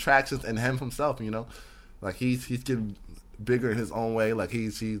ratings and tractions, and him himself. You know, like he's getting bigger in his own way. Like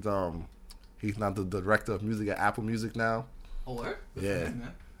he's not the director of music at Apple Music now. Oh, where? Yeah.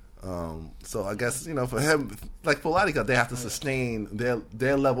 So I guess, you know, for him, like for a lot of guys, they have to sustain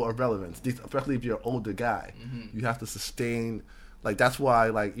their level of relevance. Especially if you're an older guy, you have to sustain. Like that's why,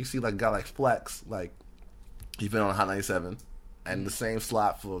 like you see, like a guy like Flex, like he's been on Hot 97 and the same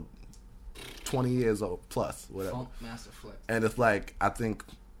slot for 20 years or plus, whatever. Funk Master Flex. And it's like I think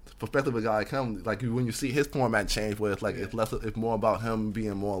perspective of a guy like him, like when you see his format change, where it's like it's more about him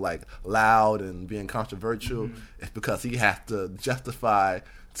being more like loud and being controversial. It's because he has to justify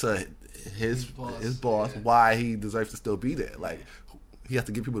to his boss why he deserves to still be there. Like he has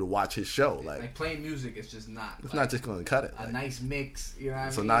to get people to watch his show. Like playing music is just not. It's not just going to cut it. A nice mix, you know what I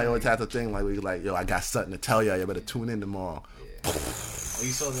mean? So now you always have the thing like where you're like, yo, I got something to tell you. You better tune in tomorrow. Yeah.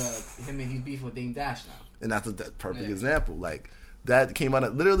 You saw him and his beef with Dame Dash now. And that's a perfect example. Like that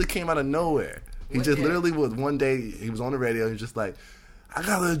literally came out of nowhere. He just literally was one day he was on the radio. He was just like, I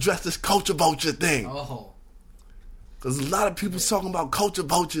gotta address this culture vulture thing. Oh, because a lot of people talking about culture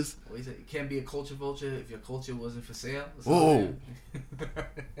vultures. Well, he said you can't be a culture vulture if your culture wasn't for sale. Whoa.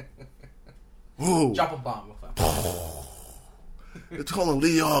 Whoa. Drop a bomb. It's calling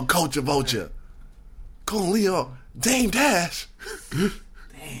Leo a culture vulture. Calling Leo Dame Dash. Damn.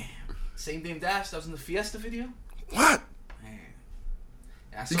 Same Dame Dash that was in the Fiesta video? What? Man.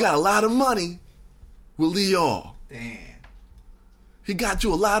 You got a lot of money with Leo. Damn. He got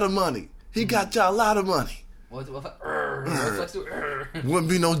you a lot of money. He got y'all a lot of money. Wouldn't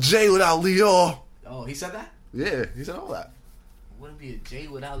be no J without Leo. Oh, he said that? Yeah, he said all that. Wouldn't be a J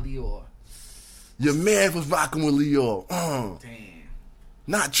without Leo. Your man was rocking with Leo. Damn.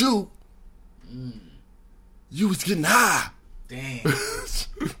 Not you. You was getting high. Damn.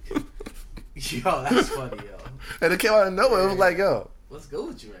 Yo, that's funny, yo. And it came out of nowhere. It was like, yo. What's good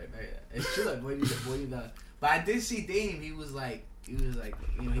with you right now? It's true, like, boy, you done. But I did see Dame. He was like, you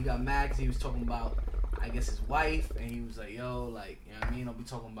know, he got mad because he was talking about, I guess, his wife, and he was like, yo, like, you know what I mean? I'll be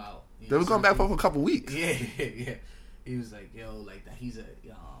talking about. They were going back for a couple weeks. Yeah. He was like, yo, like that. He's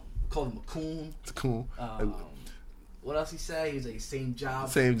called him a coon. It's cool. What else he said? He was like, same job.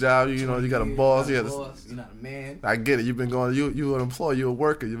 Same job. You know, you got a boss. You're not a man. I get it. You've been going. You an employee. You a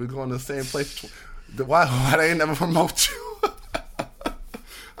worker. You've been going to the same place. Why they ain't never promote you?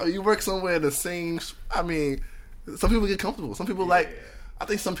 I mean, you work somewhere the same. I mean, some people get comfortable. Some people I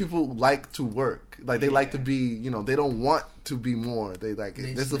think some people like to work. Like they like to be. You know, they don't want to be more. They like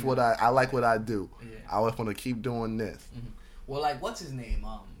this is what I like. What I do. Yeah. I always want to keep doing this. Mm-hmm. Well, like, what's his name?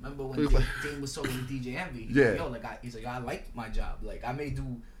 Remember when Dame was talking to DJ Envy? He's like, I like my job. Like, I may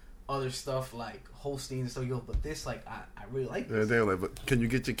do other stuff like hosting and stuff, but this, like, I really like this. They were like, but can you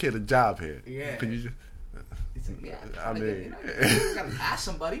get your kid a job here? Yeah. Can you just... It's like, I mean... you gotta ask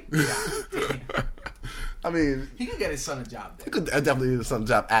somebody. Yeah. I mean... He could get his son a job there. He could definitely get his son a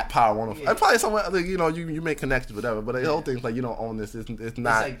job at Power 105. Yeah. Probably somewhere, like, you know, you make connections, whatever, but the whole thing's like, you don't own this. It's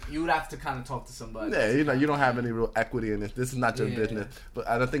not... It's like, you would have to kind of talk to somebody. Yeah, you know, you don't have any real equity in this. This is not your business. But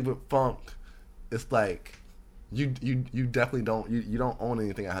I think with funk, it's like... You definitely don't you don't own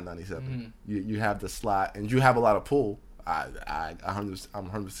anything at Hot 97. You have the slot and you have a lot of pull. I'm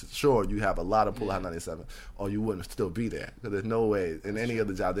 100% sure you have a lot of pull at Hot 97, or you wouldn't still be there. Because there's no way in any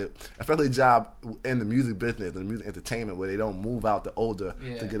other job, especially a job in the music business, the music entertainment, where they don't move out the older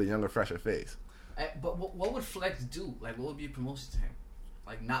to get a younger, fresher face. But what would Flex do? Like, what would be a promotion to him?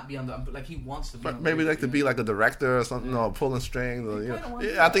 Like, not be on the, like, he wants to be on maybe like to be like a director or something, or pulling strings, or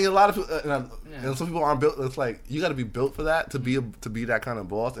I think a lot of people and some people aren't built. It's like you got to be built for that to be that kind of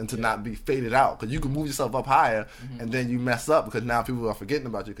boss and to not be faded out, because you can move yourself up higher and then you mess up because now people are forgetting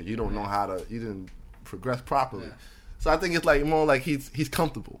about you because you don't know you didn't progress properly. So I think it's like more like he's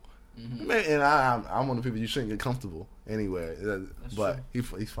comfortable, and I'm one of the people you shouldn't get comfortable anywhere. But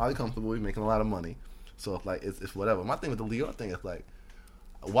he's probably comfortable. He's making a lot of money, so it's like it's whatever. My thing with the Leo thing is like,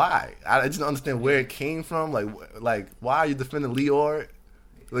 why? I just don't understand where it came from. Like why are you defending Leor?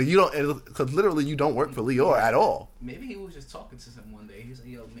 Like you don't, because literally you don't work for Leor at all. Maybe he was just talking to someone one day. He was like,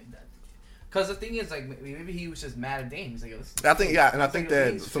 "Yo, that." Because the thing is, like, maybe he was just mad at Dame. He's like, "Yo, I think and I think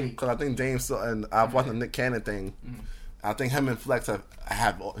that because I think Dame and I've watched the Nick Cannon thing. I think him and Flex have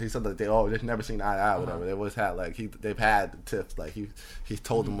he said that they've never seen eye to eye, whatever. They always had like they've had tips, like he's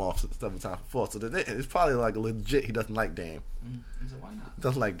told them off several times before. So it's probably like legit he doesn't like Dame. So why not?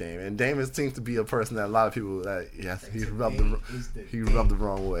 Doesn't like Dame, and Dame seems to be a person that a lot of people he's rubbed the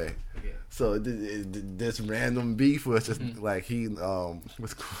wrong way. Yeah. So this random beef was just like he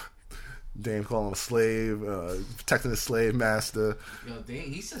was Dame calling him a slave, protecting his slave master. Yo,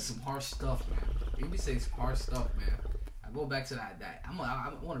 Dame, he said some harsh stuff, man. He be saying some harsh stuff, man. Go back to that. I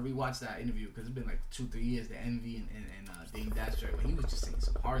want to rewatch that interview because it's been like 2-3 years. The Envy and Dame Dash track, but he was just saying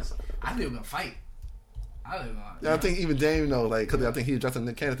some hard stuff. I think they were gonna fight. I think even Dame knows, like, because I think he addressed the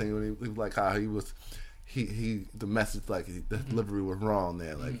Nick Cannon thing when he was like how he the message, like the delivery was wrong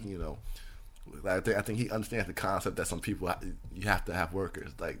there, like you know. I think he understands the concept that some people you have to have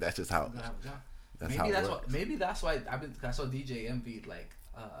workers. Like that's just how. Maybe that's why I saw DJ Envy like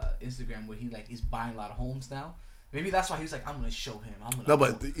Instagram where he like he's buying a lot of homes now. Maybe that's why he was like, I'm gonna show him. No,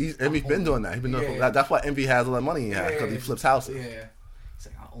 but Envy's been doing that. He's been doing that. That's why Envy has all that money he has, because he flips houses. Yeah. He's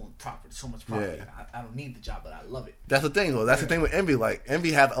like, I own property, so much property. Yeah. I don't need the job, but I love it. That's the thing, though. That's the thing with Envy. Like,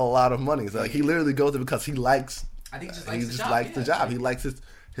 Envy has a lot of money. So, like, he literally goes there because he likes. I think he just likes the job. He likes his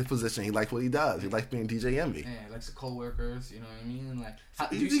position. He likes what he does. He likes being DJ Envy. Yeah, he likes the co-workers. You know what I mean? Like,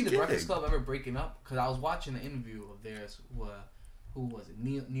 did you see the Breakfast Club ever breaking up? Because I was watching an interview of theirs. Who was it?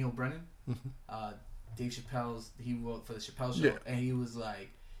 Neil Brennan. Dave Chappelle's. He wrote for the Chappelle Show, and he was like,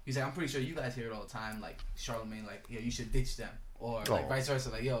 I'm pretty sure you guys hear it all the time. Like Charlamagne, like, you should ditch them, or like vice versa.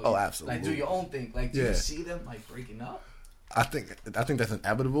 Like, absolutely. Like, do your own thing. Like, do you see them like breaking up? I think that's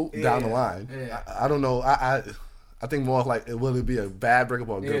inevitable down the line. Yeah. I don't know. I think more like will it be a bad breakup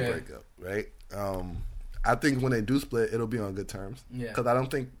or a good breakup, right? I think when they do split, it'll be on good terms. Yeah. Because I don't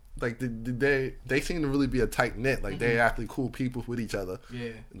think like they seem to really be a tight knit. Like they're actually cool people with each other.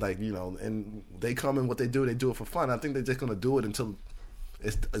 Yeah. Like, you know, and they come in what they do it for fun. I think they're just gonna do it until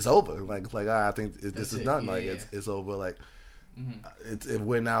it's over. Like I think this is done. Like it's over. Like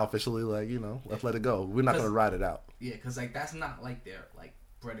we're now officially like, you know, let's let it go. We're not gonna ride it out. Yeah, because like that's not like their like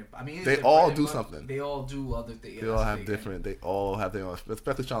bread and I mean they all do something. They all do other things. They all have different. They all have their own,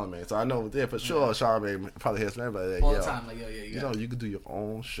 especially Charlamagne. So I know, for sure, Charlamagne probably hears from everybody. Like, all the time, like you know, you could do your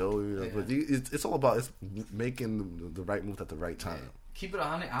own show. You know, but it's all about making the right moves at the right time. Yeah. Keep it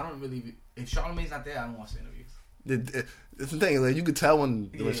 100. I don't really. If Charlamagne's not there, I don't watch the interviews. It's the thing. Like, you can tell when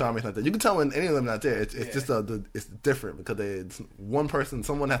Charlamagne's not there. You can tell when any of them not there. It's just it's different because it's one person.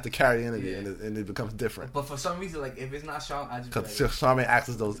 Someone has to carry the interview, and it becomes different. But for some reason, like if it's not Charlamagne, I just because Charlamagne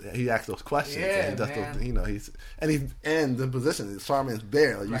asks those questions. Yeah, and he does those, you know, he's in the position. Charlamagne's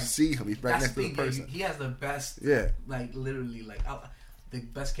there. Like, you see him. He's right next to the person. He has the best. Like literally, like the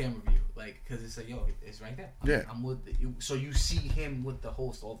best camera view. Like, because it's like, it's right there. I'm with. So you see him with the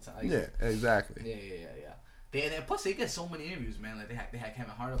host all the time. Yeah, exactly. Yeah. And plus, they get so many interviews, man. Like they had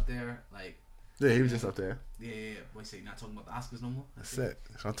Kevin Hart up there. Like, he was just up there. Yeah. Wait, so you're not talking about the Oscars no more? That's it.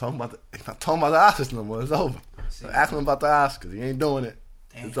 He's not talking about the Oscars no more. It's over. Ask him about the Oscars. He ain't doing it.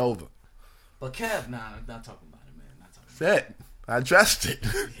 Damn. It's over. But Kev, not talking about it, man. Not talking. That's it. I addressed it.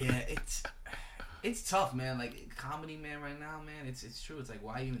 Yeah, it's tough, man. Like comedy, man. Right now, man. It's true. It's like,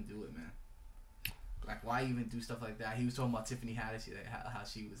 why even do it, man? Like, why even do stuff like that? He was talking about Tiffany Haddish, how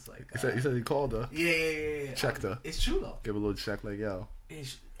she was like. He said he called her. Yeah. Checked her. It's true though. Give a little check, like, yo.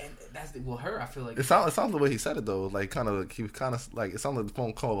 And that's her. I feel like it sounds the way he said it though. Like, he was kind of like, it sounded like the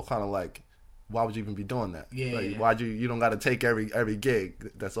phone call was kind of like, why would you even be doing that? Yeah. Like, why'd you don't got to take every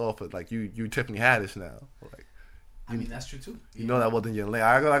gig that's offered. Like, you Tiffany Haddish now. Like, I mean, that's true too. You know that wasn't your lane.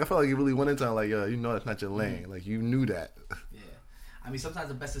 I feel like you really went into it like, yo, you know that's not your lane. Like, you knew that. Yeah. I mean, sometimes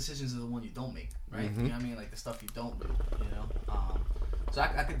the best decisions are the one you don't make, right? You know what I mean? Like the stuff you don't do, you know? So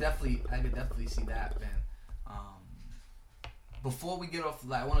I could definitely see that, man. Before we get off,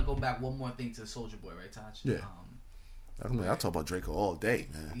 like, I want to go back one more thing to Soulja Boy, right, Taj? Yeah. I mean, I'll talk about Draco all day,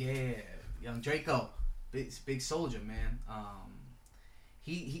 man. Yeah. Young Draco. Big soldier, man.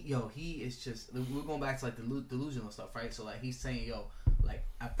 He is just, we're going back to like the delusional stuff, right? So like he's saying, like,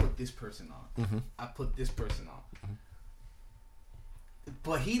 I put this person on. I put this person on.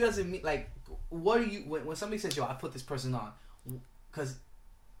 But he doesn't mean, like, what do you, when somebody says, I put this person on, because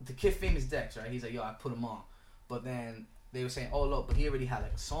the Kid Famous Dex, right? He's like, I put him on. But then they were saying, oh, look, but he already had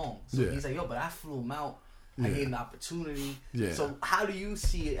like a song. So he's like, but I flew him out. I gave him the opportunity. Yeah. So how do you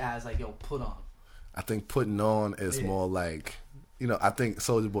see it as like, put on? I think putting on is more like, you know, I think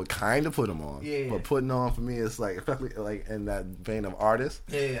Soulja Boy kind of put him on. Yeah. But putting on for me is like, especially like in that vein of artist.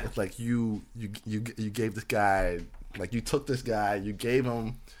 Yeah. It's like you gave this guy, like, you took this guy, you gave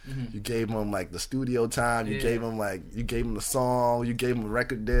him like the studio time, you gave him the song, you gave him a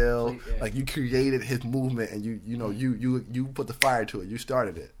record deal, like you created his movement, and you put the fire to it, you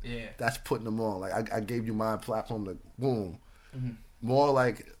started it. Yeah, that's putting him on. Like I gave you my platform to boom. More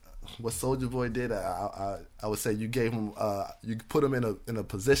like what Soulja Boy did. I would say you gave him, you put him in a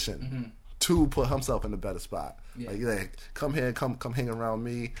position to put himself in a better spot. Like come here, come hang around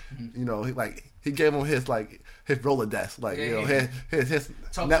me. You know, he gave him his Rolodex, like his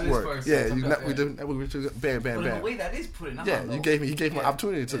network. We do bam. But in a way that is putting on. Yeah, you gave him an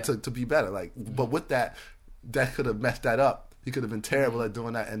opportunity to be better. Like, but with that could have messed that up. He could have been terrible at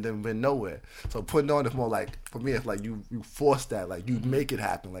doing that and then been nowhere. So putting on is more like, for me, it's like you force that, like you make it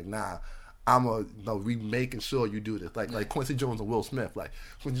happen. Like, nah, we making sure you do this. Like Quincy Jones and Will Smith. Like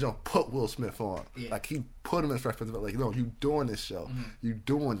Quincy Jones put Will Smith on. Yeah. Like he put him in front of him. Like, no, you doing this show. You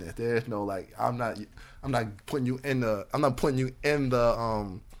doing this. There's no like, I'm not putting you in the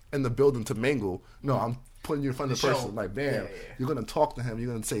building to mingle. No, I'm putting you in front of the person. Like, bam, you're gonna talk to him.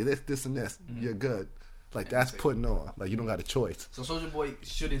 You're gonna say this, and this. You're good. Like, that's putting on. Like, you don't got a choice. So Soulja Boy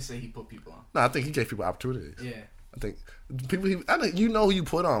shouldn't say he put people on. No, I think he gave people opportunities. Yeah. I think people. I think you know who you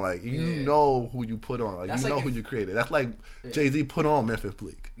put on. Like, you know who you put on. Like, that's you know who you created. That's like Jay-Z put on Memphis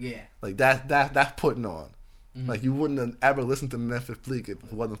Bleek. Yeah. Like that's putting on. Mm-hmm. Like, you wouldn't have ever listened to Memphis Bleek if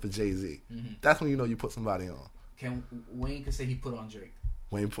it wasn't for Jay-Z. Mm-hmm. That's when you know you put somebody on. Wayne could say he put on Drake.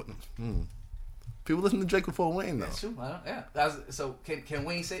 Wayne put. People listen to Drake before Wayne, though. That's true. So can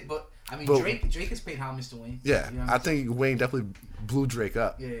Wayne say? But I mean, Drake has paid homage to Wayne. Yeah, you know I think Wayne definitely blew Drake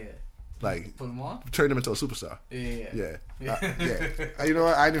up. Yeah. Like, put him on, turned him into a superstar. Yeah. You know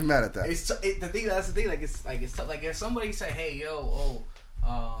what? I ain't even mad at that. That's the thing. Like it's tough. Like if somebody say, "Hey, yo,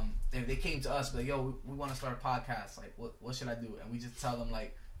 if they came to us, but like, yo, we want to start a podcast. Like, what should I do?" And we just tell them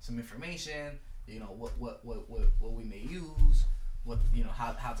like some information. You know what we may use. What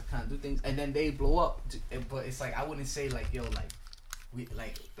how to kind of do things, and then they blow up. But it's like I wouldn't say like yo like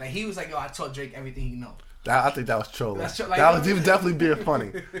he was like yo I taught Drake everything he know. I think that was trolling. He was definitely being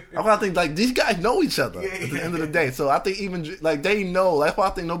funny. I think like these guys know each other at the end of the day. So I think even like they know. That's why I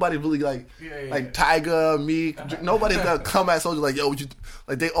think nobody really like Tyga, me, nobody that come at Soulja like yo,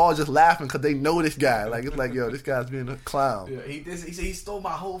 like they all just laughing because they know this guy. Like it's like yo, this guy's being a clown. Yeah, he said he stole my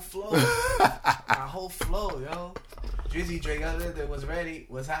whole flow, yo. Drizzy Drake other than was ready.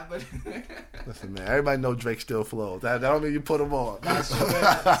 What's happening? Listen, man. Everybody know Drake still flows. That don't mean you put him on. That's true.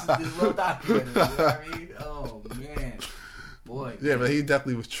 This is well documented. You know what I mean? Oh man, boy. Yeah, but he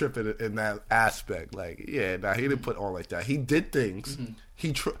definitely was tripping in that aspect. Like, yeah, he didn't put on like that. He did things.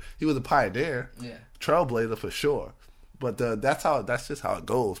 Mm-hmm. He was a pioneer. Yeah, trailblazer for sure. But that's just how it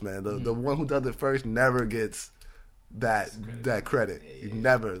goes, man. The one who does it first never gets that credit. Yeah.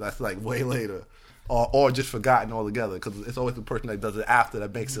 Never. That's like way later. Or just forgotten altogether because it's always the person that does it after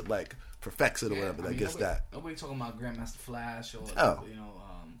that makes it like perfects it or whatever that gets that. Nobody talking about Grandmaster Flash or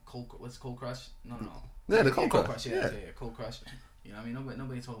what's Cold Crush? No. Yeah, the Cold Crush. Yeah, Cold Crush. You know what I mean?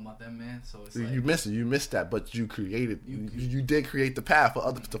 Nobody talking about them, man. So it's you missed it. You missed that, but you created. You did create the path for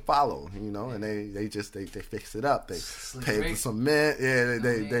others to follow. You know, and they fixed it up. They paid for some mint. Yeah,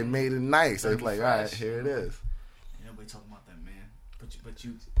 they made it nice. It's like, all right, here it is. Nobody talking about that, man. But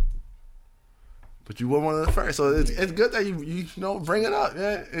you. But you were one of the first, so it's good that you bring it up.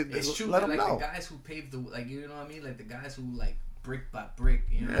 Yeah, it's true. Let them know. The guys who paved you know what I mean, like the guys who like brick by brick.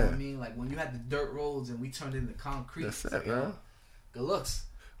 You know what I mean, like when you had the dirt roads and we turned it into concrete. That's it, man. Good looks.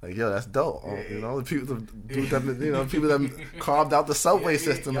 Like yo, that's dope. You know, the people people that carved out the subway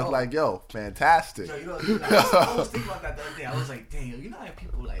system is like yo, fantastic. Yo, I was thinking about that the other day. I was like, damn, you know how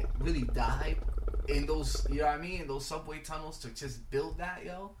people like really died in those, you know what I mean, in those subway tunnels to just build that,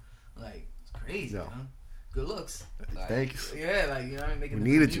 yo, like. Crazy, huh? Good looks. Like, thanks. Yeah, like you know,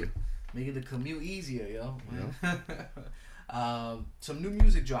 making the commute easier, yo. Yeah. Some new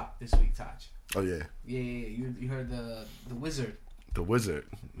music dropped this week, Taj. Oh yeah. Yeah. You heard the Wizard. The Wizard.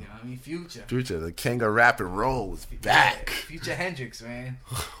 You know what I mean? Future, the king of rap and roll is back. Future Hendrix, man.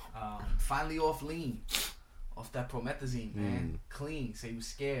 Finally off lean, off that promethazine, man. Clean. Say he was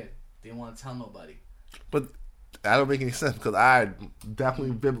scared. Didn't want to tell nobody. But. That don't make any sense because I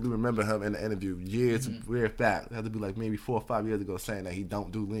definitely vividly remember him in the interview years back. It had to be like maybe 4 or 5 years ago saying that he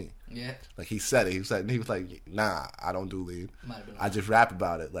don't do lean. Yeah. Like he said it. He was like, nah, I don't do lean. I just rap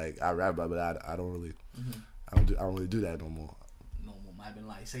about it. Like I rap about it, but I don't really, I don't really do that no more. Might have been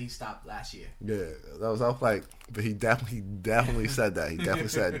like, say he stopped last year. Yeah, I was like, but he definitely said that. He definitely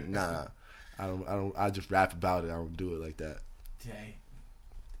said, nah, I just rap about it. I don't do it like that. Okay.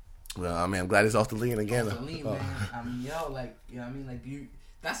 Well, I mean, I'm glad he's off the lean again. Off the lean, man. I mean, yo, like, you know what I mean? Like,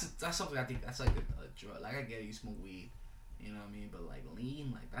 that's something I think that's like a drug. Like, I get it, you smoke weed, you know what I mean? But, like,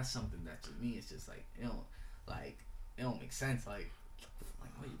 lean, like, that's something that to me is just, like, it don't make sense. Like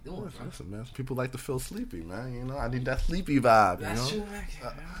what are you doing, bro? Listen, man, people like to feel sleepy, man. You know, I need that sleepy vibe, that's true, man.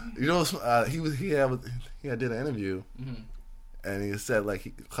 He did an interview. Mm-hmm. And he said, like, he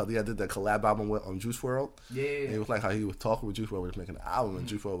did that collab album on Juice WRLD. Yeah. And it was like how he was talking with Juice WRLD when he was making the album. And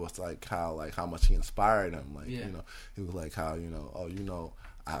Juice WRLD was like how much he inspired him. Like, you know, he was like how,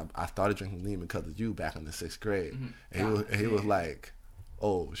 I started drinking lean because of you back in the 6th grade. Mm-hmm. And he was like,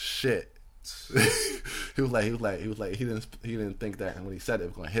 oh, shit. he didn't think that when he said it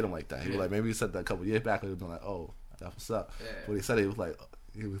was going to hit him like that. He was like, maybe he said that a couple years back. He was like, oh, that's what's up. Yeah. But he said it was like,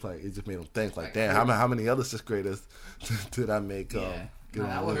 it just made him think like, damn, how many other 6th graders did I make? Yeah,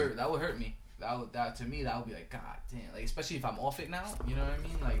 that would hurt. That would hurt me. That to me, that would be like, God damn. Like, especially if I'm off it now. You know what I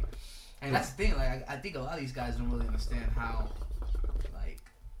mean? Like, and that's the thing. Like, I think a lot of these guys don't really understand how, like,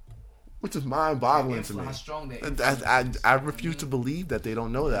 which is mind-boggling to me. How strong they I refuse to believe that they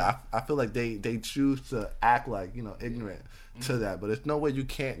don't know that. I feel like they choose to act like, ignorant to that, but there's no way you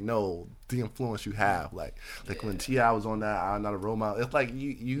can't know the influence you have. Like when T.I. was on that I'm Not a Role Model, it's like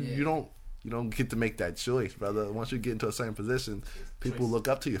you don't get to make that choice, brother. Once you get into a certain position, people look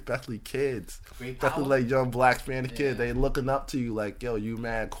up to you, especially kids, especially like young black Spanish kids. They looking up to you like, yo, you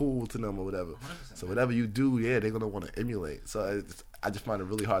mad cool to them or whatever. So whatever you do, they're gonna want to emulate. So I just find it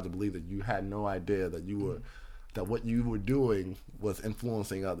really hard to believe that you had no idea that you were that what you were doing was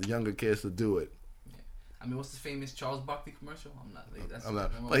influencing other younger kids to do it. I mean, what's the famous Charles Barkley commercial? I'm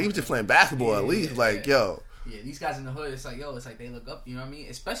not. But he was just playing basketball at least. Yo. Yeah, these guys in the hood, it's like they look up. You know what I mean?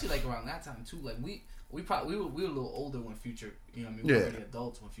 Especially like around that time too. Like we were a little older when Future. You know what I mean? We were already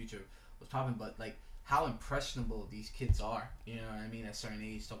adults when Future was popping. But like how impressionable these kids are. You know what I mean? At a certain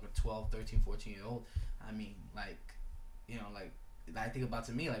age, talking 12, 13, 14 year old. I mean, like I think about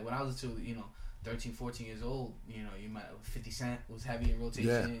to me like when I was 13, 14 years old, you might 50 Cent was heavy in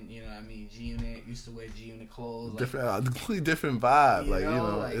rotation. You know what I mean? G-Unit used to wear G-Unit clothes. Different, completely different vibe.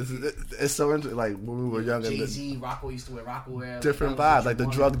 It's so interesting. Like when we were younger, Jay-Z, Rocco used to wear Rocco wear. Different vibe. Like the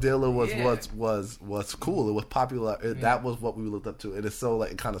drug dealer was cool. It was popular. That was what we looked up to. And it's so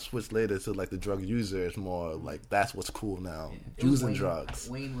like it kind of switched later to like the drug user. It's more like that's what's cool now. Using drugs.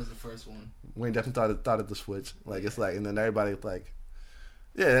 Wayne was the first one. Wayne definitely started the switch. Like it's like, and then everybody's like.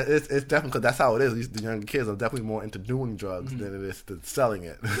 Yeah, it's definitely because that's how it is. The younger kids are definitely more into doing drugs than it is to selling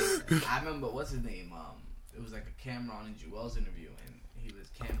it. I remember what's his name? It was like a Cameron and Jewel's interview, and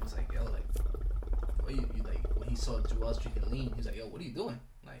Cam was like, "Yo, like, what you like?" When he saw Jewel drinking lean, he was like, "Yo, what are you doing?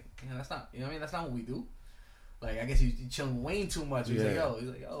 Like, that's not, you know what I mean? That's not what we do." Like, I guess he chilling with Wayne too much. He's like, "Yo,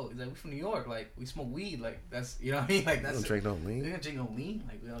 we from New York. Like, we smoke weed. Like, that's, you know what I mean? Like, that's don't drink no lean. We don't drink no lean.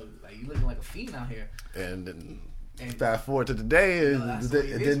 Like, like you looking like a fiend out here." And fast forward to today,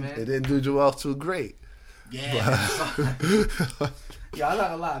 it didn't do Joel too great. Yeah, yeah, I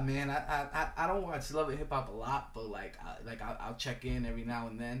like a lot, man. I don't watch Love and Hip Hop a lot, but I'll check in every now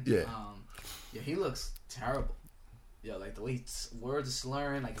and then. Yeah, he looks terrible. Like the way words are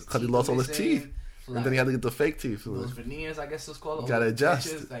slurring, like because he lost all his teeth, and then he had to get the fake teeth. Those veneers, I guess it's called. You gotta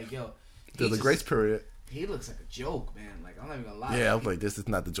adjust. There's a grace period. He looks like a joke, man. Like I'm not even gonna lie. Yeah, I was like, this is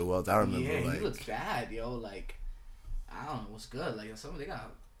not the Joel I remember. Yeah, he looks bad, yo. Like. I don't know what's good. Like they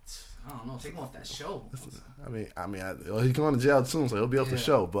got, I don't know, take him off that show. I mean, he's going to jail soon, so he'll be off the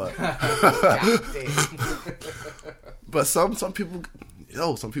show. But but some people,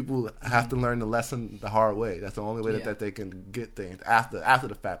 some people have to learn the lesson the hard way. That's the only way that they can get things after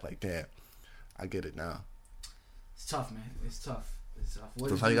the fact. Like, damn, I get it now. It's tough, man. It's tough.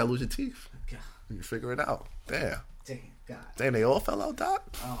 That's how you gotta lose your teeth. God. You figure it out. Damn. God. Damn, they all fell out,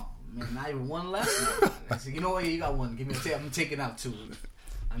 Doc. Oh. Man, not even one left. I said, you know what? Yeah, you got one. Give me a tape. I'm taking out two.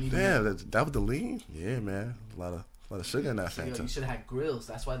 Damn, that was the lean. Yeah, man. A lot of sugar in that Fanta. You should have had grills.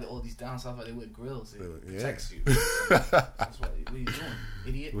 That's why all these down south, they wear grills. It protects you. That's what are you doing,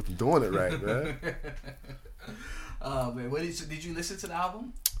 idiot? With doing it right, man. Man, did you listen to the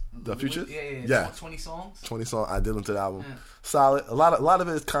album? The Future? Yeah. 20 songs? 20 songs. I did listen to the album. Yeah. Solid. A lot of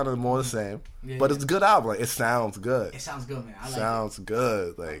it is kind of more the same. Yeah, but it's a good album. Like, it sounds good. It sounds good, man. I like sounds it.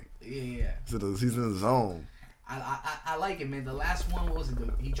 Good. Like, yeah. He's in the zone. I like it, man. The last one, what was it?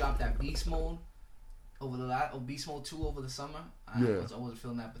 He dropped that Beast Mode Beast Mode 2 over the summer. I wasn't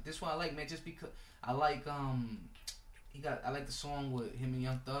feeling that. But this one I like, man, just because I like I like the song with him and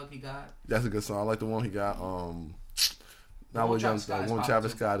Young Thug he got. That's a good song. I like the one he got not with Young Thug. One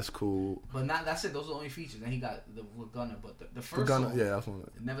Travis Scott is cool. But that's it. Those are the only features. Then he got with Gunna. But the first Gunna, song, that's one.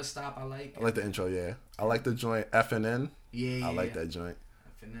 Never Stop. I like the intro. Yeah, I like the joint FNN. Yeah, I like that joint.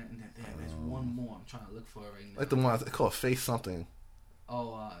 FNN. There's one more. I'm trying to look for it right now. Like the one called Face Something.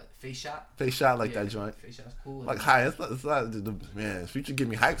 Oh, Face Shot. Face Shot, like that joint. Face Shot's cool. Like high. It's not man. Future give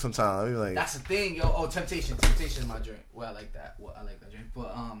me hype sometimes. I mean, like that's the thing, yo. Oh, Temptation is my joint. Well, I like that. I like that joint.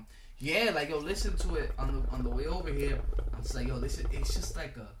 But yeah, like yo, listen to it on the way over here. I was like, yo, listen. It's just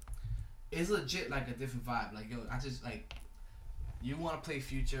like it's legit like a different vibe. Like yo, I just like, you want to play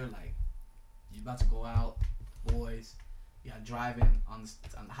Future, like you about to go out, boys. Yeah, driving on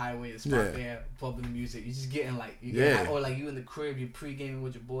the highway, the spot there, pumping music. You're just getting like, or like you in the crib, you're pre-gaming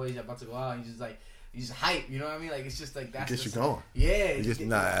with your boys. You're about to go out, and you just hype. You know what I mean? Like it's just like that's. It gets you going. Yeah,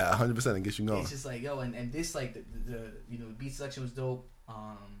 100%. It gets you going. It's just like yo, and this like the the beat selection was dope.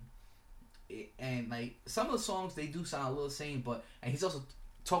 And like some of the songs they do sound a little same, and he's also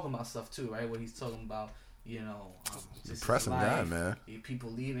talking about stuff too, right? Where he's talking about. Depressing guy, man.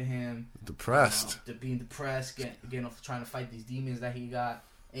 People leaving him. Depressed. Being depressed, getting trying to fight these demons that he got.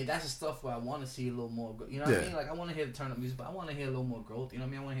 And that's the stuff where I want to see a little more. You know what I mean? Like I want to hear the turn up music, but I want to hear a little more growth. You know what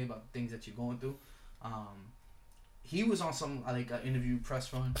I mean? I want to hear about the things that you're going through. He was on some like an interview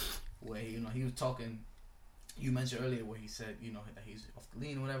press run where he was talking. You mentioned earlier where he said that he's off the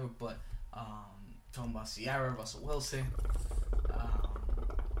lean or whatever, but talking about Ciara, Russell Wilson.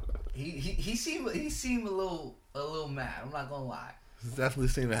 He seemed a little mad. I'm not gonna lie. He definitely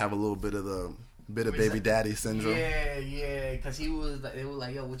seemed to have a little bit of baby daddy syndrome. Yeah, because they were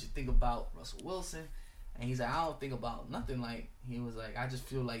like, yo, what you think about Russell Wilson? And he's like, I don't think about nothing. Like he was like, I just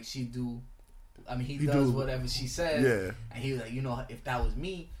feel like he does whatever she says. Yeah. And he was like, if that was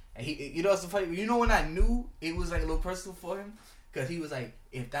me, and it's funny. When I knew it was like a little personal for him, because he was like,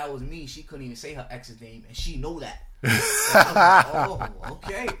 if that was me, she couldn't even say her ex's name, and she know that. Oh,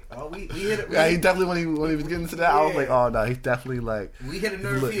 okay. Oh, we hit it. He definitely when he was getting to that, I was like, oh no, he's definitely like we hit a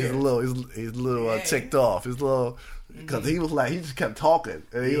nerve here. He's a little ticked off. He's a little because he was like he just kept talking,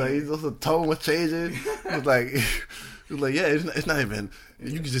 and he's just the tone was changing. It was like yeah, it's not even.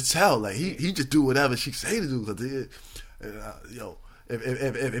 You can just tell like he just do whatever she say to do because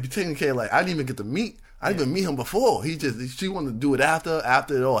if you're taking care, like I didn't even get to meet. I didn't even meet him before. She wanted to do it after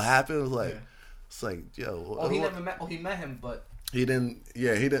it all happened. It was like. It's like, yo. He met him, but he didn't.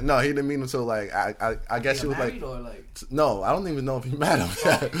 Yeah, he didn't. No, he didn't meet him until like I guess she was like. Or like. No, I don't even know if he met him.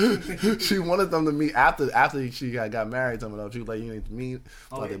 Oh. She wanted them to meet after she got married. Something else. She was like, you need to meet.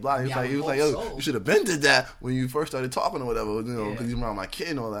 Blah blah. He was like, yo, you should have been did that when you first started talking or whatever. Because you around my kid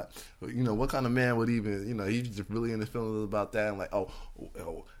and all that. But, what kind of man would even? He's just really in his feelings about that and like,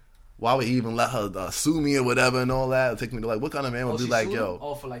 why would he even let her sue me or whatever and all that? Take me to like, what kind of man would be like, yo?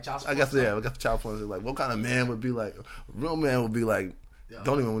 Oh, for like child support. I guess I got the child support. Like, what kind of man would be like? A real man would be like,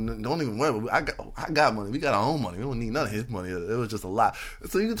 don't even worry. I got money. We got our own money. We don't need none of his money. It was just a lot.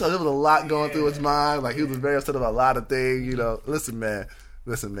 So you can tell there was a lot going through his mind. Like he was very upset about a lot of things. Listen,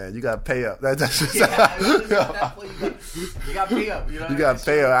 man. You gotta pay up. That's just you gotta pay up. You gotta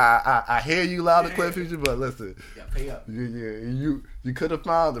pay up. I hear you loud and clear, Future, but listen. You gotta pay up. You could have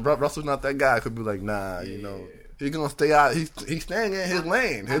found Russell's not that guy. Could be like, nah, he's gonna stay out. He's staying in his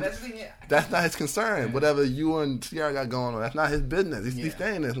lane. That's not his concern. Yeah. Whatever you and Ciara got going on, that's not his business. He's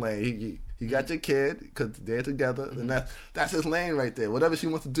staying in his lane. He got your kid because they're together, and that's his lane right there. Whatever she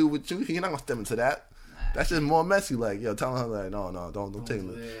wants to do with you, he's not gonna step into that. That's just more messy. Like, telling her like, no, don't take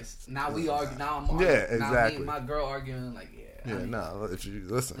this. Now we argue. Now I'm arguing. Yeah, exactly. Now me and my girl arguing like, if you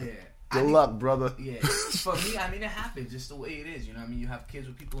listen. Yeah. Good luck, brother. Yeah. For me, it happens just the way it is. You know what I mean? You have kids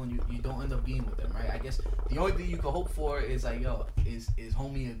with people and you don't end up being with them, right? I guess the only thing you can hope for is like, is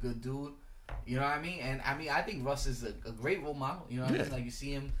homie a good dude? You know what I mean? And I think Russ is a great role model. You know what I mean? Like you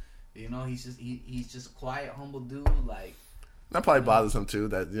see him, he's just a quiet, humble dude. Like that probably bothers him too.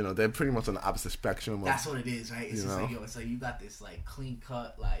 That they're pretty much on the opposite spectrum. That's what it is, right? It's just like it's like you got this like clean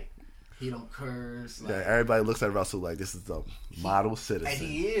cut like. He don't curse. Like, everybody looks at Russell like this is a model citizen. And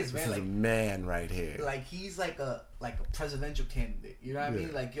he is, man. This is a man right here. Like he's like a presidential candidate. You know what I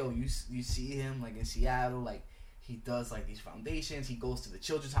mean? Like you see him like in Seattle. Like he does like these foundations. He goes to the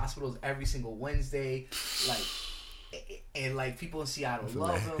children's hospitals every single Wednesday. Like and like people in Seattle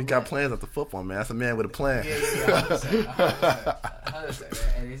love him. He got plans after football, man. That's a man with a plan. Yeah.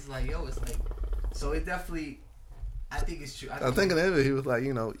 100%. And it's like it's like so it definitely. I think it's true. I think in the end, he was like,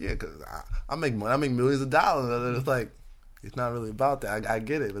 because I make money. I make millions of dollars. It's like, it's not really about that. I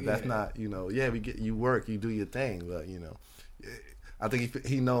get it, but that's not, we get you work, you do your thing, but I think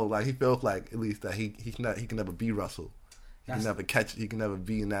he knows, like he feels like at least that he can never be Russell. He can never catch. He can never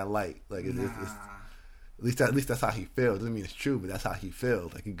be in that light. Like it's at least that's how he feels. Doesn't mean it's true, but that's how he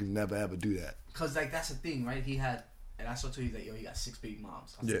feels. Like he could never ever do that. Cause like that's the thing, right? He had, and I saw too. He's like, he got 6 baby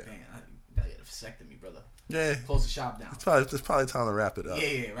moms. I was like, man, you gotta get a vasectomy, brother. Yeah. Close the shop down. It's probably time to wrap it up.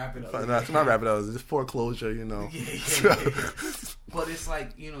 Yeah, wrap it up. It's not wrap it up. It's just foreclosure, Yeah. But it's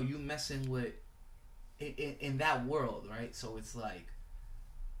like, you messing with in that world, right? So it's like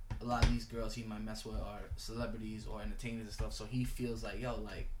a lot of these girls he might mess with are celebrities or entertainers and stuff. So he feels like,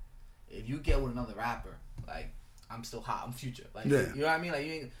 like if you get with another rapper, like I'm still hot, I'm Future. Like you know what I mean? Like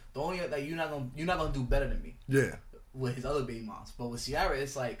you ain't the only like you're not gonna do better than me. Yeah. With his other baby moms, but with Ciara,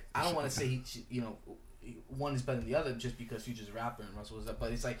 it's like I don't want to say one is better than the other just because Future's a rapper and Russell was up,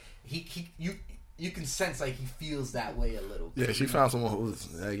 but it's like you can sense like he feels that way a little. Yeah, she found someone who's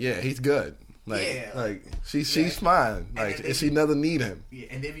he's good. Like she's fine. Like and she doesn't need him. Yeah,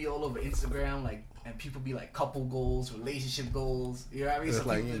 and they be all over Instagram like. And people be like couple goals, relationship goals. You know what I mean? It's so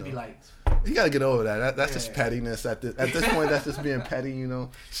like, people be like, you gotta get over that. That's just pettiness. At this point, that's just being petty.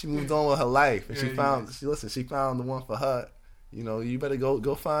 She moved on with her life, and she found the one for her. You better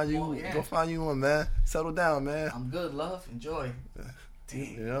go find you one, man. Settle down, man. I'm good, love, enjoy.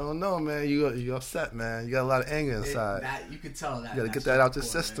 Damn. You don't know, man. You upset, man. You got a lot of anger inside. You could tell that. You gotta get that out your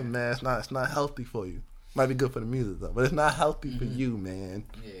system, man. It's not healthy for you. Might be good for the music though, but it's not healthy for you, man.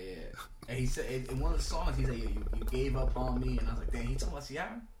 Yeah. And he said in one of the songs, he said, "You gave up on me," and I was like, "Damn, he talking about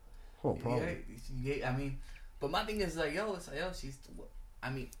Ciara?" Oh, probably. Yeah, I mean, but my thing is like, she's. I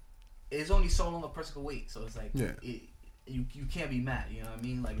mean, it's only so long a person can wait, so it's like, you can't be mad. You know what I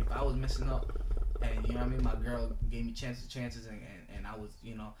mean? Like if I was messing up, and you know what I mean, my girl gave me chances, and I was,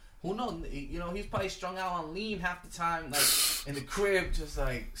 who knows? He's probably strung out on lean half the time, like in the crib, just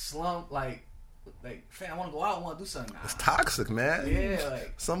like slumped, like, fam, I want to go out, I want to do something. It's toxic, man. Yeah, like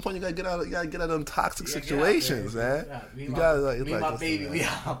at some point you gotta get out. You gotta get out of them toxic situations, man. Yeah, you gotta my baby, we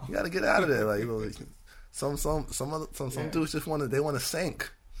out. You gotta get out of there. Like some dudes just want to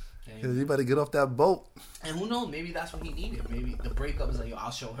sink. Yeah, you better get off that boat. And who knows? Maybe that's what he needed. Maybe the breakup is like, I'll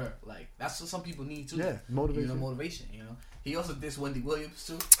show her. Like that's what some people need too. Yeah, motivation. Motivation. He also dissed Wendy Williams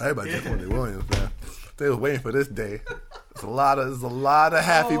too. Everybody dissed Wendy Williams, man. They were waiting for this day. There's a lot of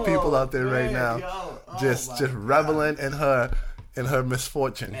happy people out there right now, just reveling in her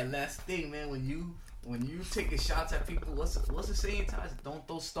misfortune. And last thing, man, when you taking shots at people, what's the saying? Don't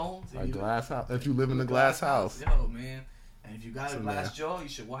throw stones. Glass house. If you live in a glass house, yo, man. And if you got a glass jaw, you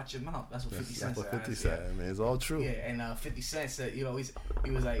should watch your mouth. That's what 50 Cent said. That's what 50 said, man. It's all true. Yeah, and 50 Cent said, he was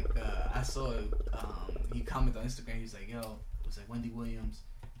like, I saw it, he commented on Instagram, he was like, it was like Wendy Williams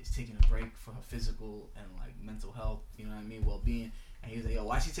is taking a break for her physical and like mental health, you know what I mean, well-being. And he was like,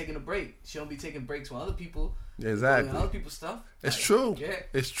 why is she taking a break? She don't be taking breaks when other people doing other people's stuff. It's true. Yeah.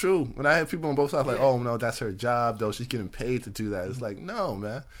 It's true. When I have people on both sides like, oh no, that's her job though. She's getting paid to do that. It's like, no,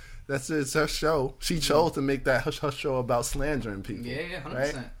 man. It's her show. She chose to make that her show about slandering people. Yeah, 100%.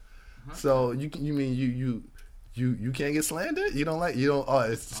 Right? 100%. So you mean you can't get slandered?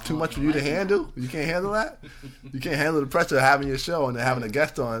 It's too much for you to handle? You can't handle that? You can't handle the pressure of having your show and then having a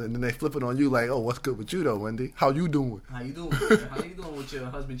guest on and then they flip it on you like, oh, what's good with you though, Wendy? How you doing? How you doing with your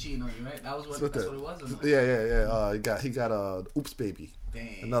husband cheating on you, right? That's what it was. Yeah. He got Oops Baby.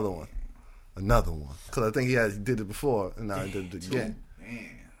 Damn. Another one. Because I think he did it before and now he did it again.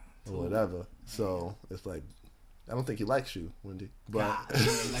 Damn. Or whatever. So it's like, I don't think he likes you, Wendy. But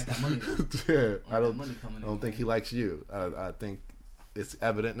like that money. I don't think he likes you. I think it's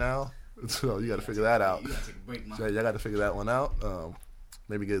evident now. So you got to figure that out. You got to take a break, man. So you got to figure that one out.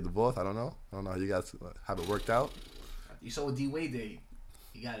 Maybe get a divorce. I don't know. How you guys have it worked out. You saw what D Wade did.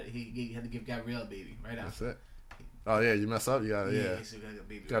 He had to give Gabrielle a baby right after. That's it. Oh yeah, you mess up. You gotta So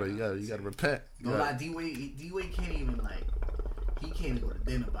you gotta repent. No lie, D Wade can't even he can't even go to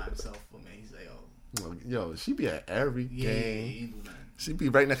dinner by himself. Man, he's like, yo, she be at every game. He ain't do nothing. She be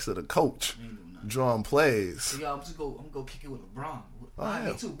right next to the coach, drawing plays. So, yo, I'm gonna go kick it with LeBron.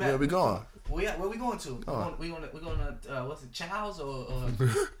 Me too. Where we going? Where we going to? We going to what's it, Chow's or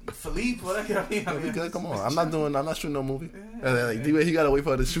Philippe? Whatever. We good. Come on. I'm not shooting no movie. Like D-Wade, he gotta wait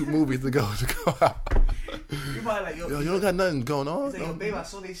for her to shoot movies to go out. You probably like, yo, you don't got nothing going on. He's like, yo, babe, I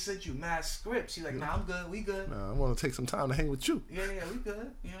saw they sent you mad scripts. She's like, nah, I'm good. We good. Nah, I want to take some time to hang with you. Yeah, we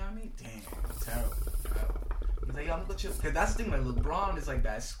good. You know what I mean? Damn, terrible. He's like, yo, I'm gonna go chill. Cause that's the thing. Like, LeBron is like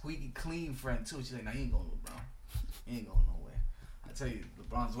that squeaky clean friend too. She's like, nah, you ain't going to LeBron. You ain't going nowhere. I tell you,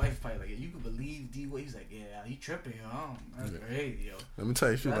 LeBron's wife probably like, you could believe D-Wade. He's like, yeah, he tripping, yo. That's crazy, yo. Let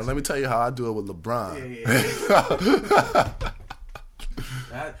me tell you how I do it with LeBron. Yeah.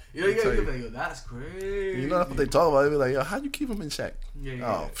 That's crazy. You know what they talk about? They be like, yo, how you keep him in check?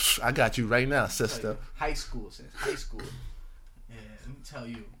 Yeah. I got you right now, sister. High school. Yeah, let me tell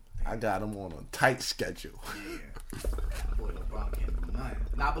you. I got him on a tight schedule. Yeah. Boy, LeBron can't do nothing.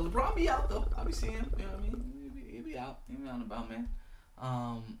 Nah, but LeBron be out though. I be seeing him. You know what I mean? He be out. He be out and about, man.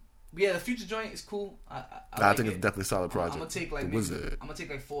 Yeah, the Future joint is cool. I think it's definitely a solid project. I'm gonna take like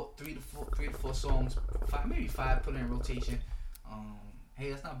three to four songs, maybe five, put it in rotation. Hey,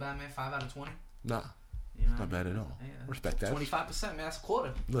 that's not bad, man. 5 out of 20. Nah, not bad at all. Yeah, respect that. 25%, man. That's a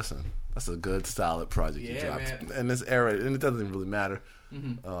quarter. Listen, that's a good, solid project you dropped. Man. In this era, and it doesn't even really matter.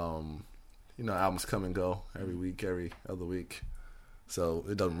 Mm-hmm. Albums come and go every week, every other week. So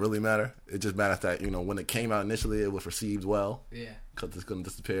it doesn't really matter. It just matters that, when it came out initially, it was received well. Yeah. Because it's going to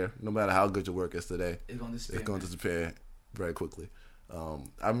disappear. No matter how good your work is today, it's going to disappear. It's going to disappear very quickly.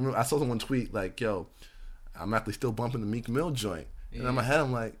 I remember I saw someone tweet like, yo, I'm actually still bumping the Meek Mill joint. Yeah. And in my head,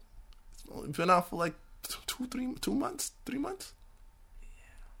 I'm like, it's been out for like 2 months, 3 months? Yeah.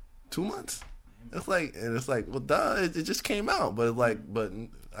 2 months? It's like, well, duh, it just came out. But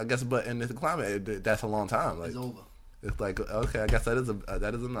I guess in this climate, that's a long time. Like, it's over. It's like, okay, I guess that is a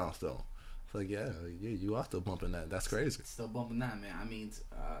milestone. It's like, yeah, you are still bumping that. That's crazy. Still bumping that, man. I mean,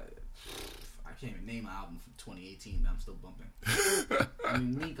 can't even name an album from 2018 that I'm still bumping. I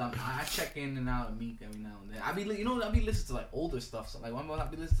mean, Meek, I check in and out of Meek every now and then. I be listening to like older stuff. So like, I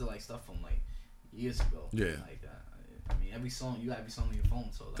be listening to like stuff from like years ago. Yeah. Like, I mean, every song you got every song on your phone.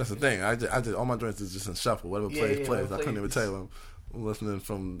 So like, that's the thing. I just all my joints is just in shuffle. Whatever plays. I couldn't even tell you. I'm listening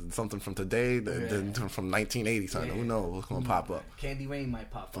from something from today, then from 1980 something. Who knows what's gonna pop up? Candy Rain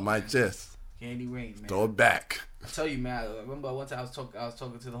might pop up. It might just Candy Rain, man. throw it back. I tell you, man. I remember one time I was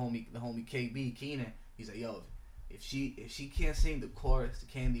talking to the homie KB Keenan. He's like, yo, if she can't sing the chorus to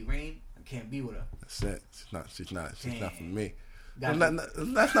Candy Rain, I can't be with her. That's it. She's not for me.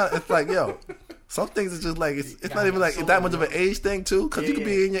 That's not. It's like, yo, some things is just like it's not even like it's that much of an age thing too, because you could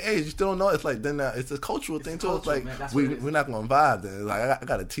be in your age, you still don't know. It's like then it's a cultural thing too. It's like we're not gonna vibe. Then it's like I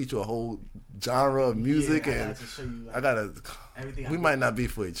gotta teach you a whole genre of music, and I gotta. We might not be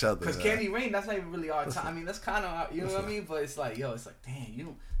for each other. Because Candy Rain, that's not even really our time. I mean, that's kind of you know what I mean. But it's like, yo, it's like, damn,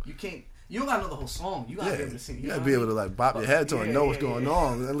 you can't. You don't gotta know the whole song. You gotta be able to sing. You gotta be able to like bop your head to it and know what's going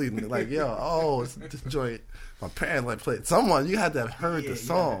on. At least like, yo, it's this joint. My parents like played. Someone you had to have heard the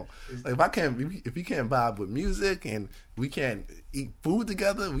song. Like if you can't vibe with music and we can't eat food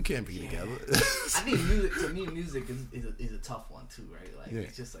together, we can't be together. I think music to me, music is a tough one too, right? Like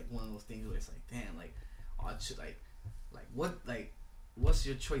it's just like one of those things where it's like, damn, like, oh, what's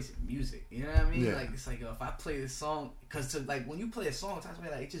your choice in music? You know what I mean? Yeah. Like it's like, yo, if I play this song, because like when you play a song,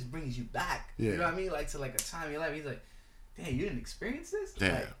 like it just brings you back. Yeah. You know what I mean? Like to like a time in your life. He's like, damn, you didn't experience this.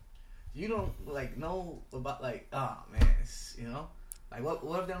 Damn. Like, you don't like know about like, oh man, you know, like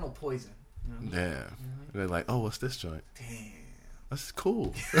what if they don't know Poison? You know? Yeah. You know? They're like, oh, what's this joint? Damn, that's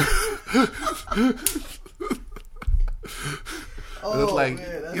cool. Oh, it's like,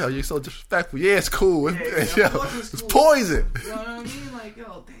 man, yo, you're so disrespectful. Yeah, it's cool. It's cool. Poison. You know what I mean? Like,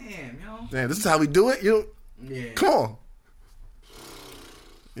 yo, damn, Damn, this is how we do it? Yeah. Come on.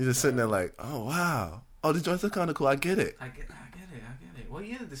 You're just sitting there like, oh, wow. Oh, these joints are kind of cool. I get it. I get it. What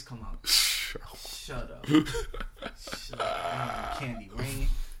year did this come out? Shut up. Candy Rain.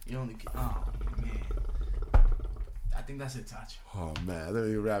 You only. Oh, man. I think that's it, Touch. Oh, man. Let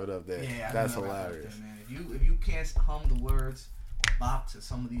me wrap it up there. Yeah, that's hilarious. There, man. If you can't hum the words or bop to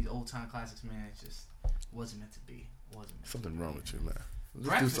some of these old time classics, man, it just wasn't meant to be. Something wrong with you, man. Let's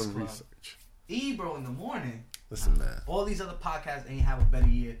Breakfast do some Club. research. Ebro in the morning. Listen, man. All these other podcasts ain't have a better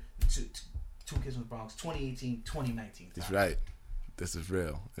year. Two Kids from the Bronx, 2018, 2019. That's right. This is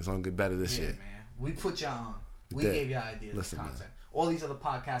real. It's gonna get better this year. Man. We put y'all on. We gave y'all ideas and content. Man. All these other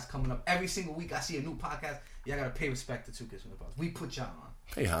podcasts coming up. Every single week I see a new podcast. Y'all gotta pay respect to Two Kids from the Bronx. We put y'all on.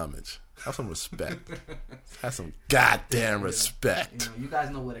 Pay homage. Have some respect. Have some goddamn respect. You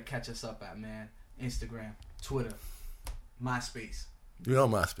guys know where to catch us up at, man. Instagram, Twitter, MySpace. You know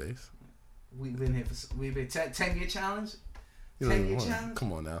MySpace. We've been here for 10-year challenge. 10-year challenge.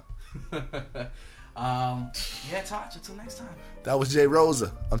 Come on now. Yeah, Taj, until next time. That was Jay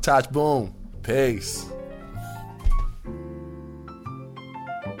Rosa. I'm Taj Boom. Peace.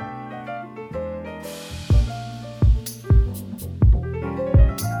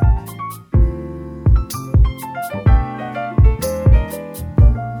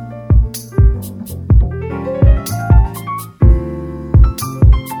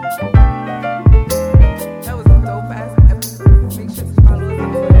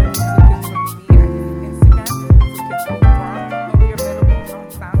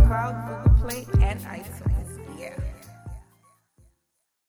 and iTunes.